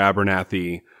 Peter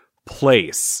Abernathy,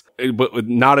 place, but with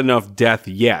not enough death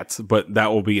yet, but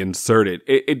that will be inserted.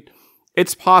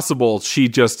 It's possible she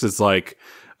just is like,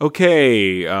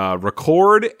 okay,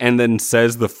 record, and then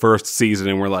says the first season,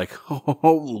 and we're like,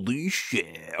 holy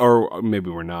shit. Or maybe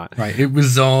we're not. Right, it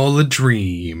was all a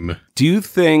dream. Do you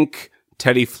think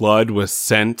Teddy Flood was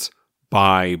sent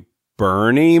by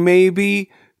Bernie,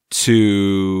 maybe,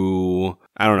 to,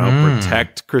 I don't know,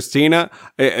 protect Christina?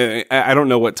 I don't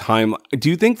know what time. Do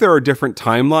you think there are different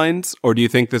timelines, or do you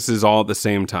think this is all at the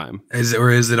same time? Is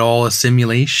it all a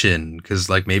simulation? Because,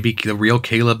 like, maybe the real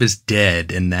Caleb is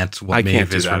dead, and that's what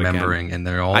Maeve is remembering, and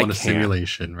they're all in a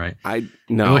simulation, right?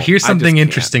 No. Well, here's something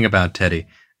interesting about Teddy.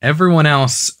 Everyone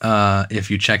else,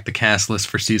 if you check the cast list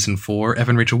for season 4,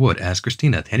 Evan Rachel Wood as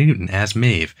Christina, Teddy Newton as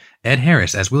Maeve, Ed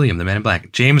Harris as William, the Man in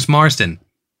Black, James Marsden,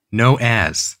 no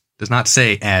as. Does not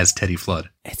say as Teddy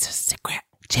Flood. It's a secret.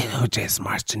 James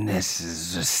Marsden, this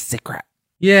is a secret.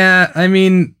 Yeah, I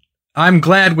mean, I'm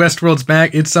glad Westworld's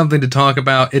back. It's something to talk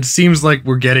about. It seems like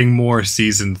we're getting more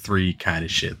season 3 kind of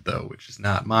shit, though, which is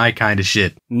not my kind of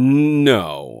shit.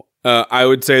 No. I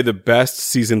would say the best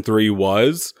season 3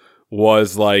 was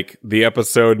like the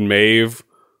episode Maeve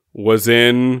was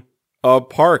in a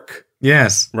park.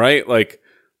 Yes. Right? Like,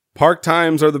 park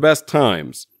times are the best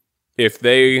times. If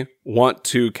they want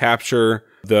to capture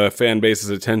the fan base's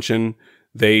attention,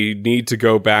 they need to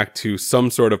go back to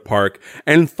some sort of park.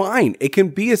 And fine, it can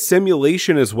be a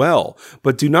simulation as well,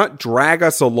 but do not drag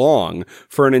us along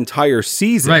for an entire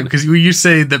season. Right, because you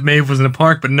say that Maeve was in a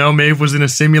park, but no, Maeve was in a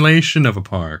simulation of a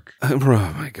park. Oh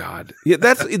my God. Yeah,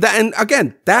 that's that, and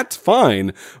again, that's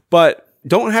fine, but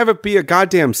don't have it be a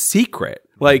goddamn secret.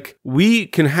 Like, we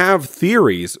can have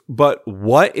theories, but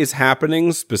what is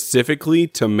happening specifically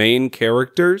to main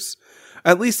characters?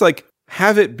 At least, like,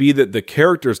 have it be that the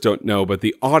characters don't know, but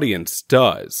the audience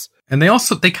does. And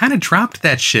they kind of dropped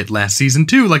that shit last season,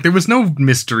 too. Like, there was no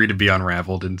mystery to be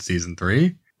unraveled in season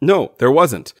 3. No, there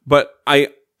wasn't. But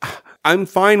I'm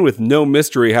fine with no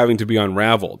mystery having to be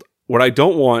unraveled. What I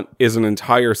don't want is an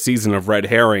entire season of red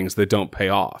herrings that don't pay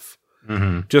off.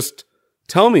 Mm-hmm. Just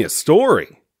tell me a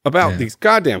story about these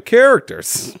goddamn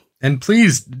characters. And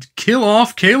please, kill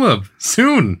off Caleb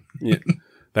soon. Yeah,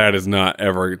 that's not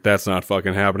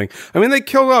fucking happening. I mean, they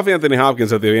killed off Anthony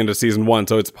Hopkins at the end of season 1,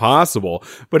 so it's possible,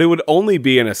 but it would only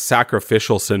be in a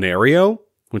sacrificial scenario,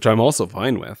 which I'm also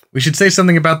fine with. We should say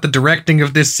something about the directing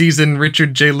of this season.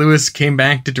 Richard J. Lewis came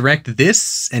back to direct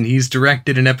this, and he's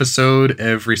directed an episode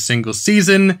every single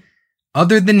season.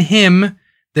 Other than him,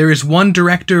 there is one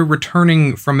director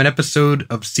returning from an episode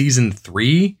of season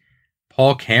 3,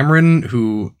 Paul Cameron,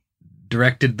 who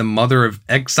directed The Mother of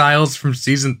Exiles from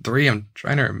season 3. I'm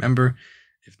trying to remember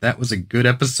if that was a good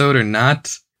episode or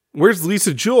not. Where's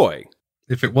Lisa Joy?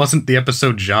 If it wasn't the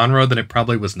episode genre, then it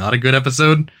probably was not a good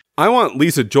episode. I want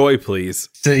Lisa Joy, please.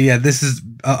 So yeah, this is,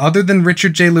 other than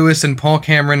Richard J. Lewis and Paul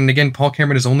Cameron, and again, Paul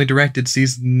Cameron has only directed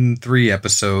season 3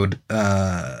 episode,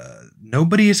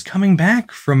 nobody is coming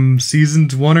back from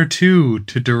seasons 1 or 2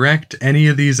 to direct any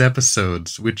of these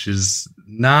episodes, which is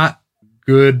not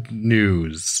good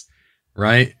news,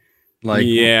 right? Like,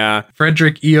 yeah,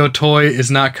 Frederick E. O'Toy is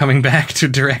not coming back to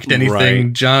direct anything.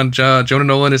 Right. Jonah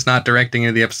Nolan is not directing any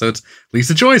of the episodes.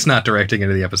 Lisa Joy is not directing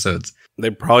any of the episodes. They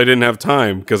probably didn't have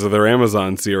time because of their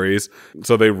Amazon series.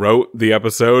 So they wrote the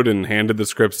episode and handed the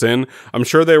scripts in. I'm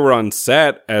sure they were on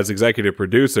set as executive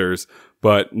producers,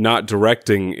 but not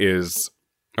directing is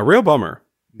a real bummer.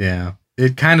 Yeah.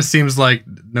 It kind of seems like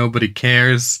nobody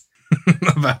cares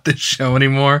about this show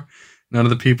anymore. None of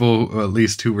the people, at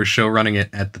least who were show running it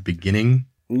at the beginning.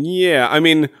 Yeah, I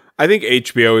mean, I think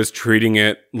HBO is treating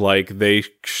it like they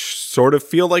sort of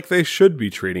feel like they should be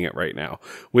treating it right now,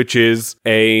 which is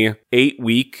a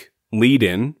 8-week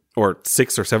lead-in, or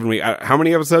 6 or 7 week. How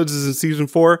many episodes is in season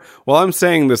 4? Well, I'm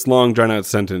saying this long drawn-out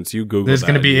sentence. You Google There's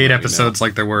going to be 8 episodes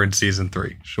like there were in season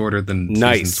 3, shorter than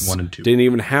seasons 1 and 2. Didn't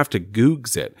even have to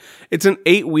Googs it. It's an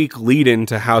 8-week lead-in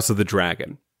to House of the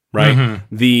Dragon, right?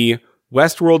 Mm-hmm. The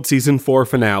Westworld season 4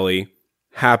 finale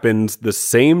happens the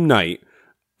same night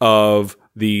of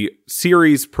the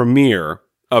series premiere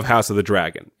of House of the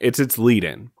Dragon. It's its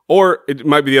lead-in. Or it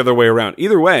might be the other way around.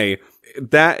 Either way,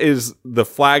 that is the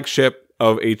flagship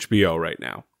of HBO right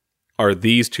now, are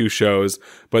these two shows,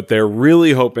 but they're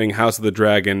really hoping House of the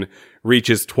Dragon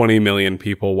reaches 20 million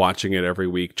people watching it every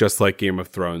week, just like Game of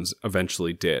Thrones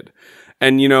eventually did.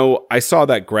 And, you know, I saw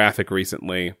that graphic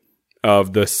recently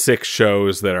of the 6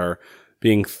 shows that are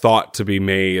being thought to be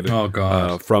made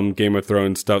from Game of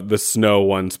Thrones stuff, the Snow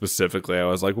one specifically. I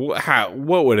was like,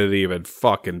 what would it even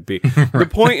fucking be? Right. The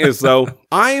point is, though,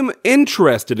 I'm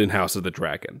interested in House of the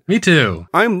Dragon. Me too.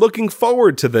 I'm looking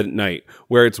forward to the night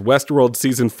where it's Westworld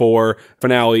Season 4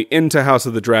 finale into House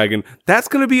of the Dragon. That's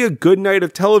going to be a good night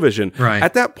of television. Right.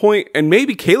 At that point, and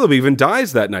maybe Caleb even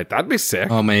dies that night. That'd be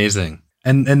sick. Amazing.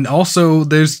 And also,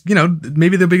 there's, you know,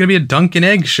 maybe there'll be going to be a Dunk and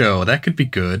Egg show. That could be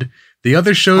good. The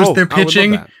other shows they're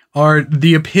pitching are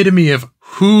the epitome of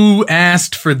who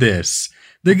asked for this.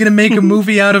 They're going to make a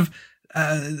movie out of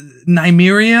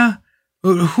Nymeria?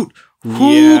 Who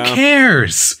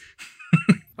cares?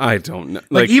 I don't know.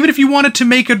 Like, even if you wanted to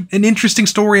make an interesting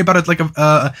story about it, like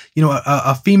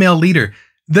a female leader,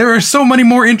 there are so many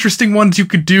more interesting ones you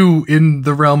could do in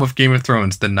the realm of Game of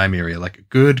Thrones than Nymeria. Like,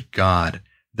 good God.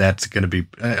 That's going to be...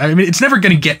 I mean, it's never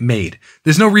going to get made.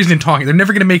 There's no reason in talking. They're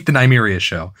never going to make the Nymeria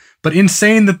show. But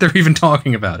insane that they're even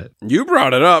talking about it. You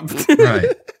brought it up.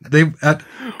 Right. They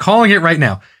calling it right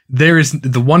now. There is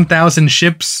the 1,000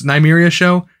 ships Nymeria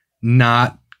show.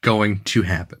 Not going to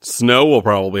happen. Snow will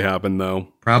probably happen, though.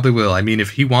 Probably will. I mean, if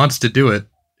he wants to do it,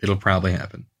 it'll probably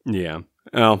happen. Yeah.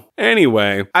 Well,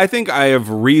 anyway, I think I have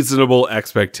reasonable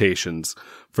expectations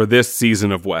for this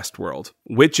season of Westworld,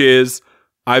 which is...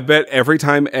 I bet every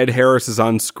time Ed Harris is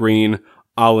on screen,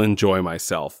 I'll enjoy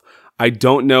myself. I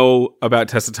don't know about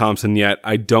Tessa Thompson yet.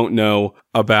 I don't know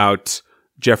about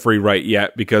Jeffrey Wright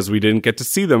yet because we didn't get to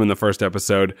see them in the first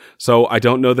episode. So I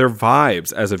don't know their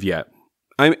vibes as of yet.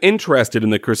 I'm interested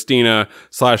in the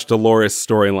Christina/Dolores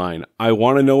storyline. I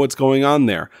want to know what's going on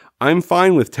there. I'm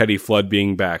fine with Teddy Flood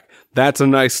being back. That's a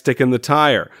nice stick in the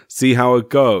tire. See how it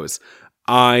goes.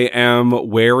 I am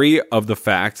wary of the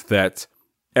fact that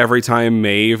every time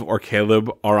Maeve or Caleb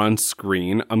are on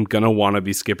screen, I'm going to want to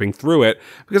be skipping through it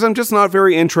because I'm just not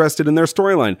very interested in their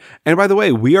storyline. And by the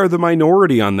way, we are the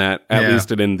minority on that, at least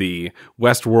in the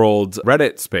Westworld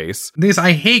Reddit space. Because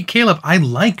I hate Caleb. I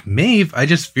like Maeve. I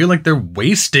just feel like they're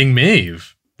wasting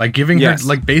Maeve by giving her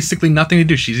like basically nothing to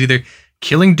do. She's either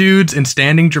killing dudes and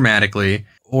standing dramatically,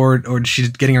 or she's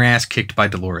getting her ass kicked by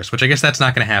Dolores, which I guess that's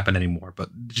not going to happen anymore. But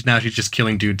now she's just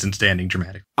killing dudes and standing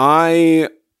dramatically. I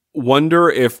wonder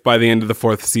if by the end of the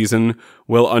 4th season,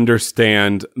 we'll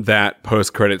understand that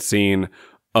post-credit scene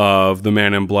of the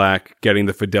Man in Black getting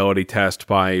the fidelity test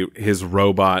by his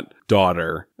robot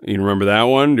daughter. You remember that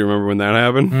one? Do you remember when that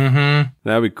happened? Mm-hmm.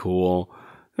 That'd be cool.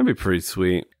 That'd be pretty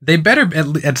sweet. They better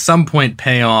at some point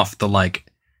pay off the like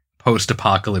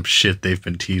post-apocalypse shit they've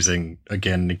been teasing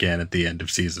again and again at the end of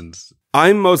seasons.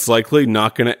 I'm most likely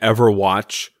not going to ever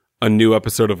watch a new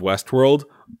episode of Westworld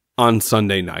on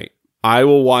Sunday night. I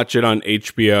will watch it on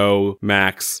HBO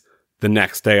Max the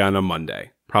next day on a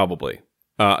Monday, probably,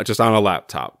 just on a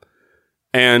laptop.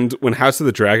 And when House of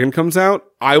the Dragon comes out,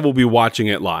 I will be watching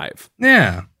it live.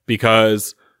 Yeah.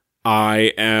 Because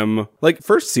I am, like,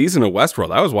 first season of Westworld,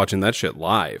 I was watching that shit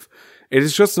live. It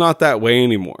is just not that way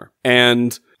anymore.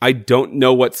 And I don't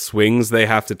know what swings they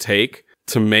have to take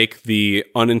to make the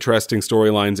uninteresting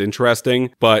storylines interesting,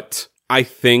 but I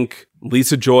think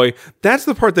Lisa Joy, that's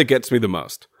the part that gets me the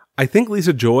most. I think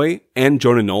Lisa Joy and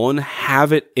Jonah Nolan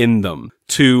have it in them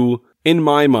to, in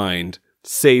my mind,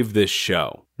 save this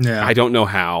show. Yeah. I don't know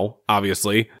how,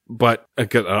 obviously, but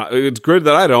it's good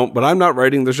that I don't, but I'm not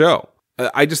writing the show.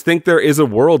 I just think there is a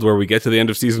world where we get to the end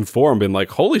of season 4 and been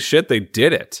like, holy shit, they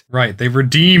did it. Right. They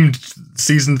redeemed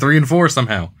season 3 and 4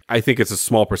 somehow. I think it's a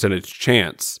small percentage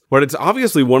chance, but it's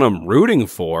obviously one I'm rooting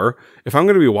for. If I'm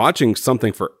going to be watching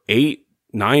something for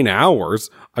 8-9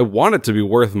 hours, I want it to be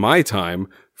worth my time.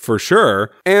 For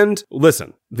sure. And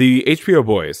listen, the HBO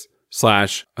Boys /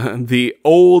 the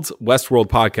old Westworld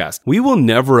podcast, we will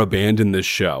never abandon this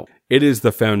show. It is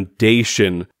the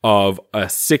foundation of a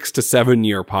 6 to 7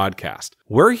 year podcast.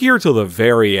 We're here till the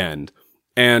very end.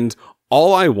 And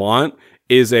all I want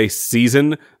is a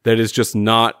season that is just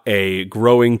not a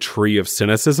growing tree of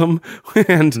cynicism.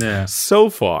 And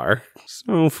so far.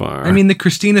 I mean, the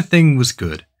Christina thing was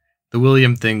good. The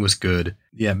William thing was good.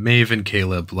 Yeah, Maeve and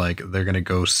Caleb, like, they're going to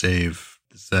go save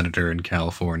the senator in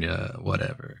California,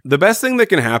 whatever. The best thing that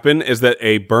can happen is that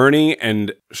a Bernie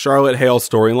and Charlotte Hale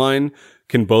storyline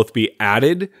can both be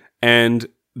added, and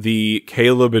the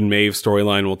Caleb and Maeve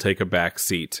storyline will take a back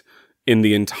seat in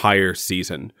the entire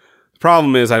season. The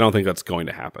problem is, I don't think that's going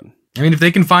to happen. I mean, if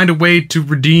they can find a way to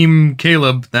redeem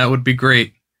Caleb, that would be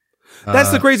great.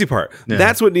 That's the crazy part. Yeah.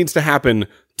 That's what needs to happen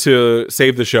to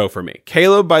save the show for me.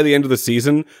 Caleb, by the end of the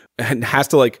season, has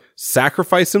to like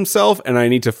sacrifice himself, and I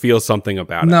need to feel something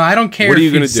about it. No, I don't care What are you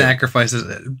if gonna he do? sacrifices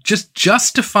it. Just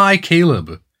justify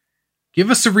Caleb.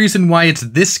 Give us a reason why it's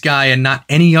this guy and not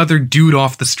any other dude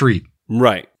off the street.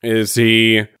 Right. Is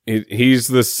he's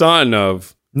the son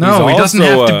of... No, he doesn't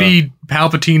also have to be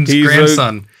Palpatine's he's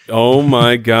grandson. Oh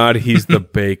my God, he's the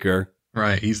baker.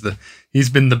 Right, he's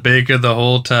been the baker the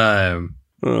whole time.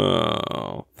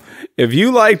 Oh. If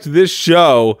you liked this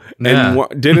show and Yeah.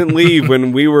 didn't leave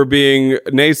when we were being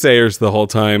naysayers the whole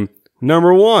time,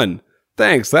 number one,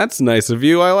 thanks. That's nice of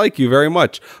you. I like you very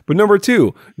much. But number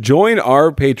two, join our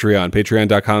Patreon,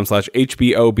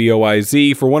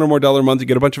 patreon.com/HBOBOIZ. For $1 or more a month, you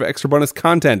get a bunch of extra bonus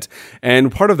content. And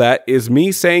part of that is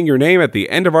me saying your name at the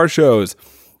end of our shows.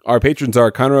 Our patrons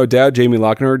are Connor O'Dowd, Jamie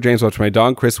Lochner, James Watch My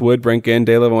Dog, Chris Wood, Brent Ginn,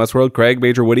 Day Live in Westworld, Craig,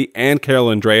 Major Woody, and Carol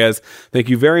Andreas. Thank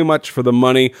you very much for the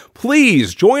money.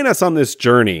 Please join us on this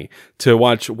journey to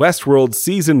watch Westworld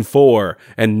Season 4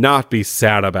 and not be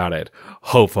sad about it.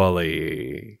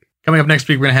 Hopefully. Coming up next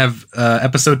week, we're going to have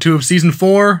episode 2 of season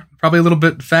 4, probably a little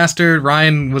bit faster.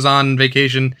 Ryan was on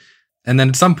vacation. And then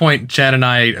at some point, Chad and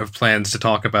I have plans to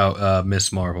talk about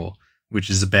Miss Marvel,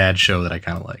 which is a bad show that I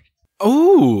kind of like.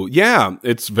 Oh, yeah.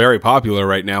 It's very popular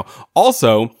right now.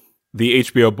 Also, the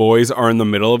HBO boys are in the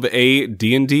middle of a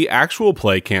D&D actual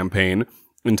play campaign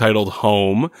entitled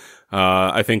Home.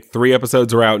 I think 3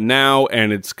 episodes are out now,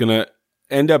 and it's going to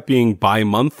end up being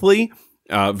bi-monthly.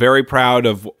 Very proud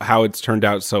of how it's turned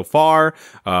out so far.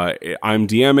 I'm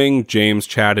DMing. James,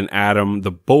 Chad, and Adam, the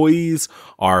boys,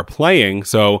 are playing.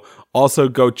 So also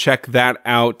go check that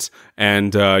out,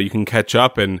 and you can catch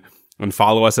up and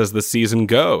follow us as the season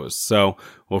goes. So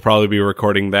we'll probably be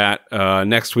recording that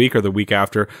next week or the week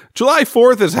after. July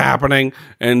 4th is happening,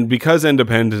 and because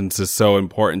independence is so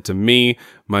important to me,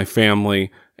 my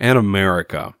family, and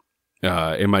America,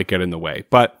 it might get in the way.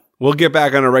 But we'll get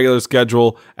back on a regular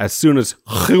schedule as soon as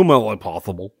humanly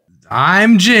possible.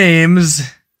 I'm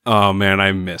James. Oh, man,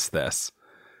 I miss this.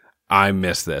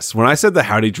 When I said the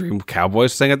Howdy Dream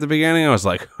Cowboys thing at the beginning, I was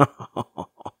like...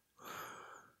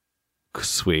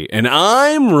 Sweet. And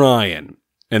I'm Ryan.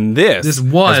 And this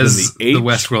was the the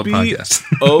Westworld podcast.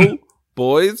 Oh,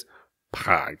 boys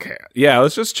podcast. Yeah,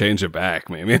 let's just change it back,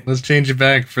 maybe. Let's change it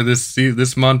back for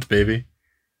this month, baby.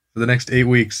 For the next 8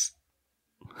 weeks.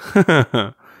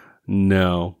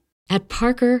 No. At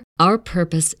Parker, our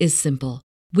purpose is simple.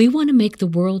 We want to make the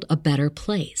world a better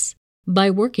place by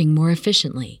working more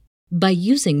efficiently, by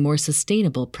using more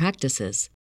sustainable practices,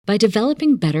 by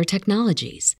developing better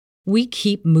technologies. We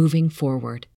keep moving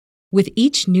forward. With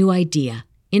each new idea,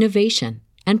 innovation,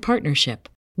 and partnership,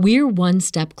 we're one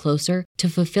step closer to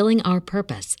fulfilling our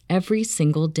purpose every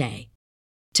single day.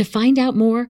 To find out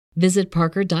more, visit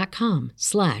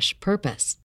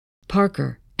parker.com/purpose.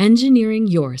 Parker, engineering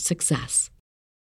your success.